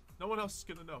chagrin. No one else is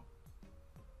gonna know.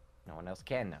 No one else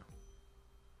can know.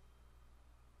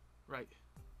 Right.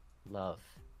 Love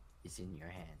is in your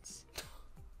hands.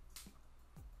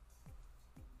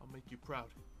 I'll make you proud.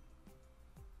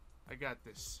 I got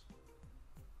this.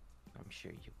 I'm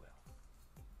sure you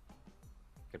will.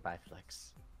 Goodbye,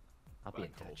 Flex. I'll be in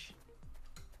touch.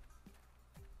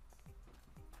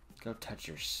 Go touch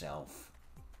yourself.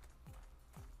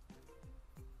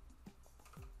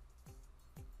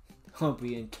 I'll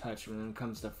be in touch when it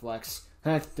comes to Flex.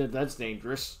 That's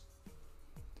dangerous.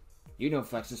 You know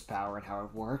Flex's power and how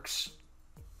it works.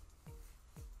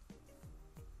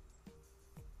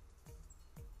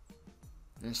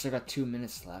 And I still got 2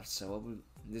 minutes left, so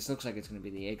this looks like it's gonna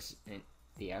be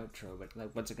the outro. But like,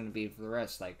 what's it gonna be for the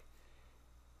rest? Like,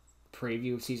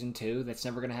 preview of season 2? That's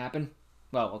never gonna happen.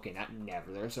 Well, okay, not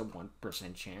never. There's a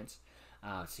 1% chance.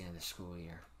 It's the end of the school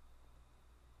year.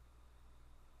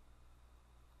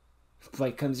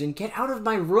 Blake comes in. Get out of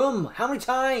my room! How many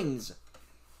times?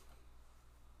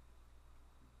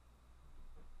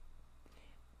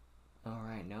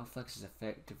 Alright, now Flex is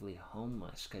effectively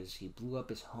homeless because he blew up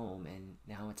his home and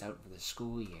now it's out for the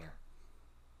school year.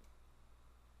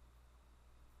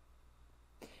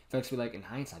 Flex would be like, in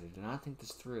hindsight, I did not think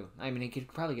this through. I mean, he could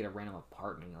probably get a random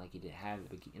apartment like he had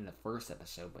in the first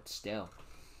episode, but still.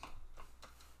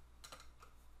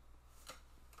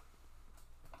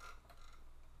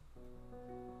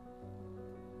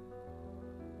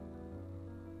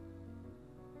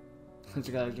 It's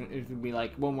gonna be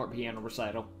like one more piano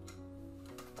recital.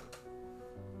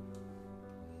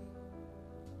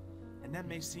 And that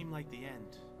may seem like the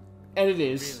end. And it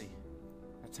is. Really,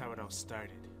 that's how it all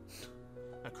started.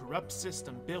 A corrupt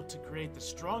system built to create the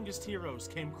strongest heroes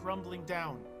came crumbling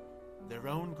down. Their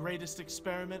own greatest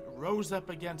experiment rose up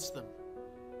against them.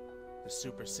 The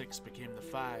Super 6 became the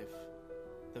 5.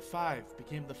 The 5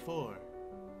 became the 4.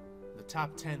 The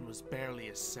top 10 was barely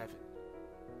a 7.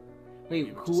 Wait,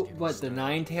 We were who? just getting What? The started.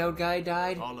 nine-tailed guy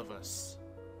died? All of us.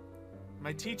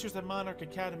 My teachers at Monarch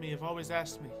Academy have always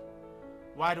asked me,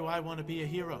 why do I want to be a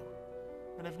hero?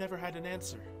 And I've never had an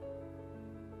answer.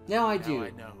 Now I Now do. I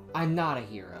know. I'm not a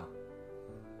hero.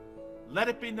 Let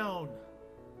it be known.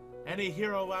 Any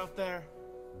hero out there,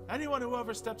 anyone who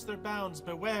oversteps their bounds,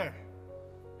 beware.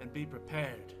 And be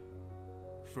prepared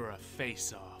for a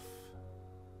face-off.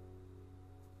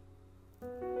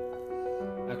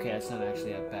 Okay, that's not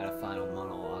actually a bad final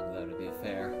monologue, though, to be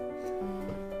fair.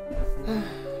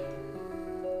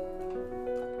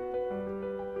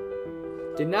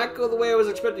 Did not go the way I was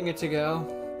expecting it to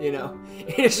go. You know,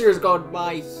 it's just called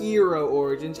My Hero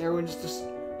Origins. Everyone's just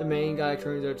the main guy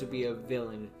turns out to be a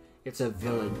villain. It's a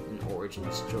villain in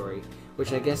origin story,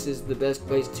 which I guess is the best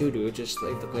place to do it, just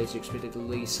like the place you expected the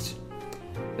least.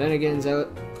 Then again,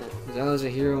 Zella's a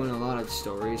hero in a lot of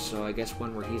stories, so I guess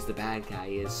one where he's the bad guy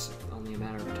is only a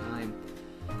matter of time.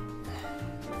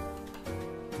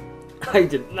 I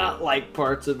did not like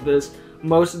parts of this.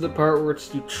 Most of the part where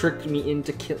you tricked me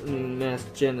into killing mass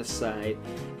genocide.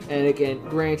 And again,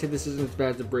 granted, this isn't as bad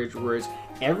as the bridge, whereas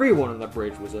everyone on the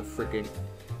bridge was a freaking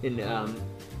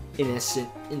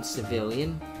innocent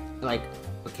civilian. Like,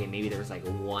 okay, maybe there was like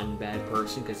one bad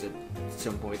person, because at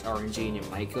some points RNG and you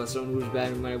might kill someone who was bad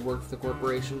who might have worked for the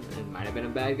corporation and might have been a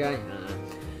bad guy.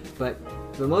 But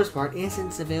for the most part,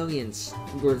 innocent civilians.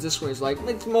 Whereas this one is like,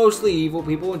 it's mostly evil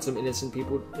people and some innocent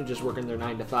people just working their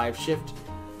 9-to-5 shift.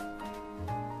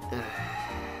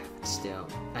 Still,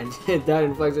 I did that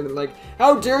inflection like,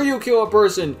 how dare you kill a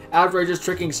person after I just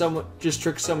tricked someone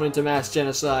into mass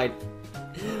genocide?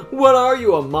 What are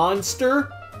you, a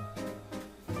monster?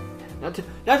 Not to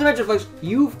mention, Flex,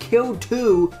 you've killed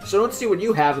 2, so don't see what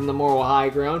you have in the moral high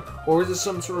ground. Or is this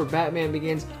some sort of Batman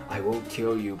Begins, I won't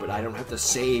kill you, but I don't have to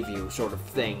save you sort of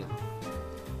thing?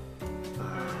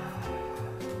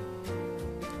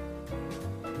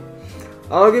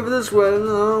 I'll give it this one.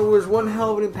 It was one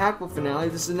hell of an impactful finale.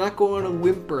 This is not going on a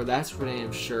whimper, that's for damn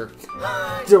sure.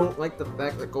 I don't like the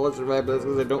fact that Cole survived this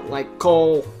because I don't like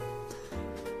Cole.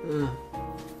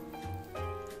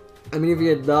 I mean, if he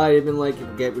had died, it'd been like, you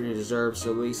get what you deserve,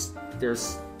 so at least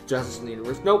there's justice in the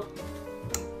universe. Nope.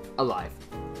 Alive.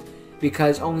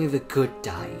 Because only the good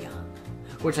die young.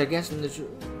 Which I guess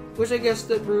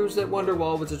that proves that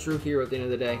Wonderwall was a true hero at the end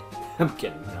of the day. I'm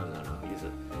kidding. No. He's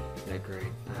that great.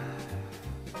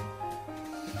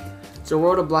 So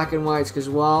World of Black and Whites, because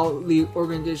while the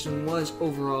organization was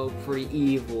overall pretty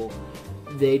evil,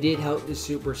 they did help the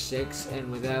Super Six,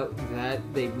 and without that,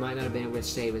 they might not have been able to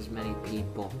save as many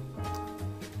people.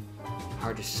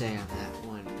 Hard to say on that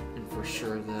one, and for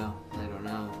sure though, I don't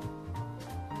know.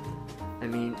 I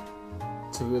mean,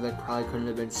 some people that probably couldn't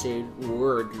have been saved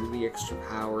were due to the extra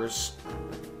powers,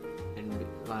 and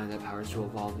allowing that powers to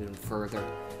evolve even further.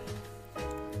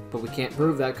 But we can't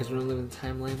prove that because we don't live in a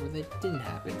timeline where that didn't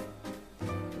happen.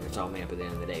 It's all made up at the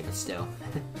end of the day, but still.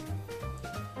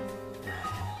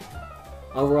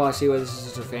 Overall, I see why this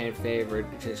is such a fan favorite,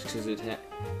 just because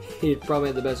it probably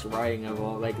had the best writing of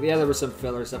all. Like, yeah, there was some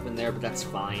filler stuff in there, but that's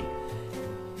fine.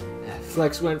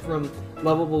 Flex went from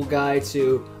lovable guy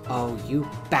to, oh, you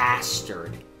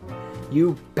bastard.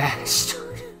 You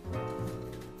bastard.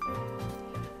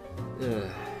 Ugh.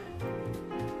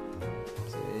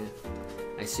 So, yeah.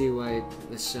 I see why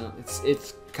this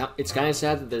it's kind of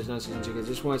sad that there's no season 2, because I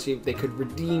just want to see if they could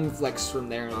redeem Flex from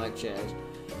there and all that jazz.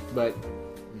 But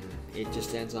it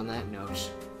just ends on that note.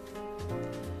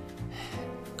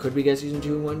 Could we get season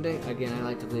 2 one day? Again, I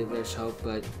like to believe there's hope,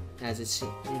 but as it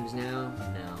seems now,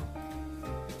 no.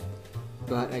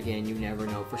 But again, you never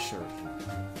know for sure.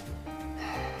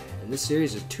 And this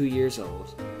series is 2 years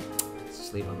old. Let's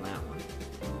just leave on that one.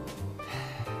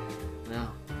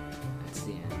 Well, that's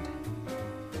the end.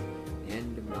 The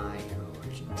end of my hero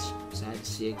origins. Sad to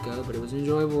see it go, but it was an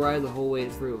enjoyable ride the whole way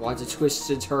through. Lots of twists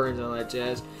and turns and all that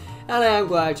jazz. And I am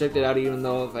glad I checked it out, even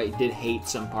though I did hate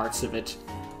some parts of it.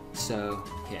 So,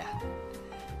 yeah.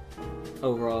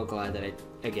 Overall, glad that I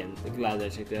checked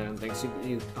it out, and thanks to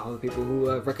you, all the people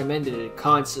who recommended it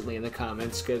constantly in the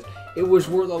comments, because it was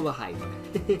worth all the hype.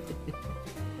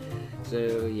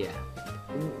 So, yeah.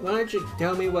 Why don't you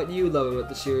tell me what you love about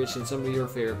the series and some of your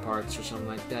favorite parts or something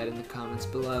like that in the comments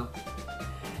below.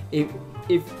 If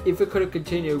it could have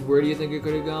continued, where do you think it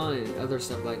could have gone, and other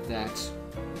stuff like that.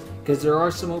 Because there are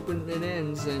some open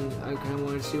ends, and I kind of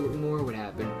want to see what more would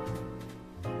happen.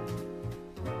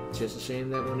 It's just a shame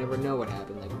that we'll never know what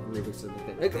happened, like reboots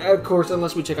like that. Of course,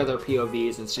 unless we check out their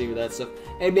POVs and see that stuff.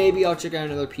 And maybe I'll check out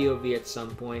another POV at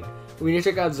some point. When you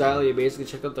check out Xylia, you basically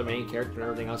check out the main character and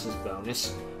everything else is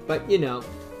bonus. But, you know,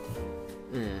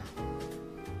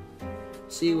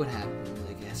 see what happens,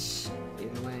 I guess.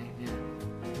 either way, yeah.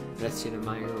 That's it of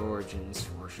my origins,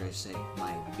 or should I say,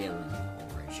 my villain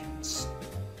origins.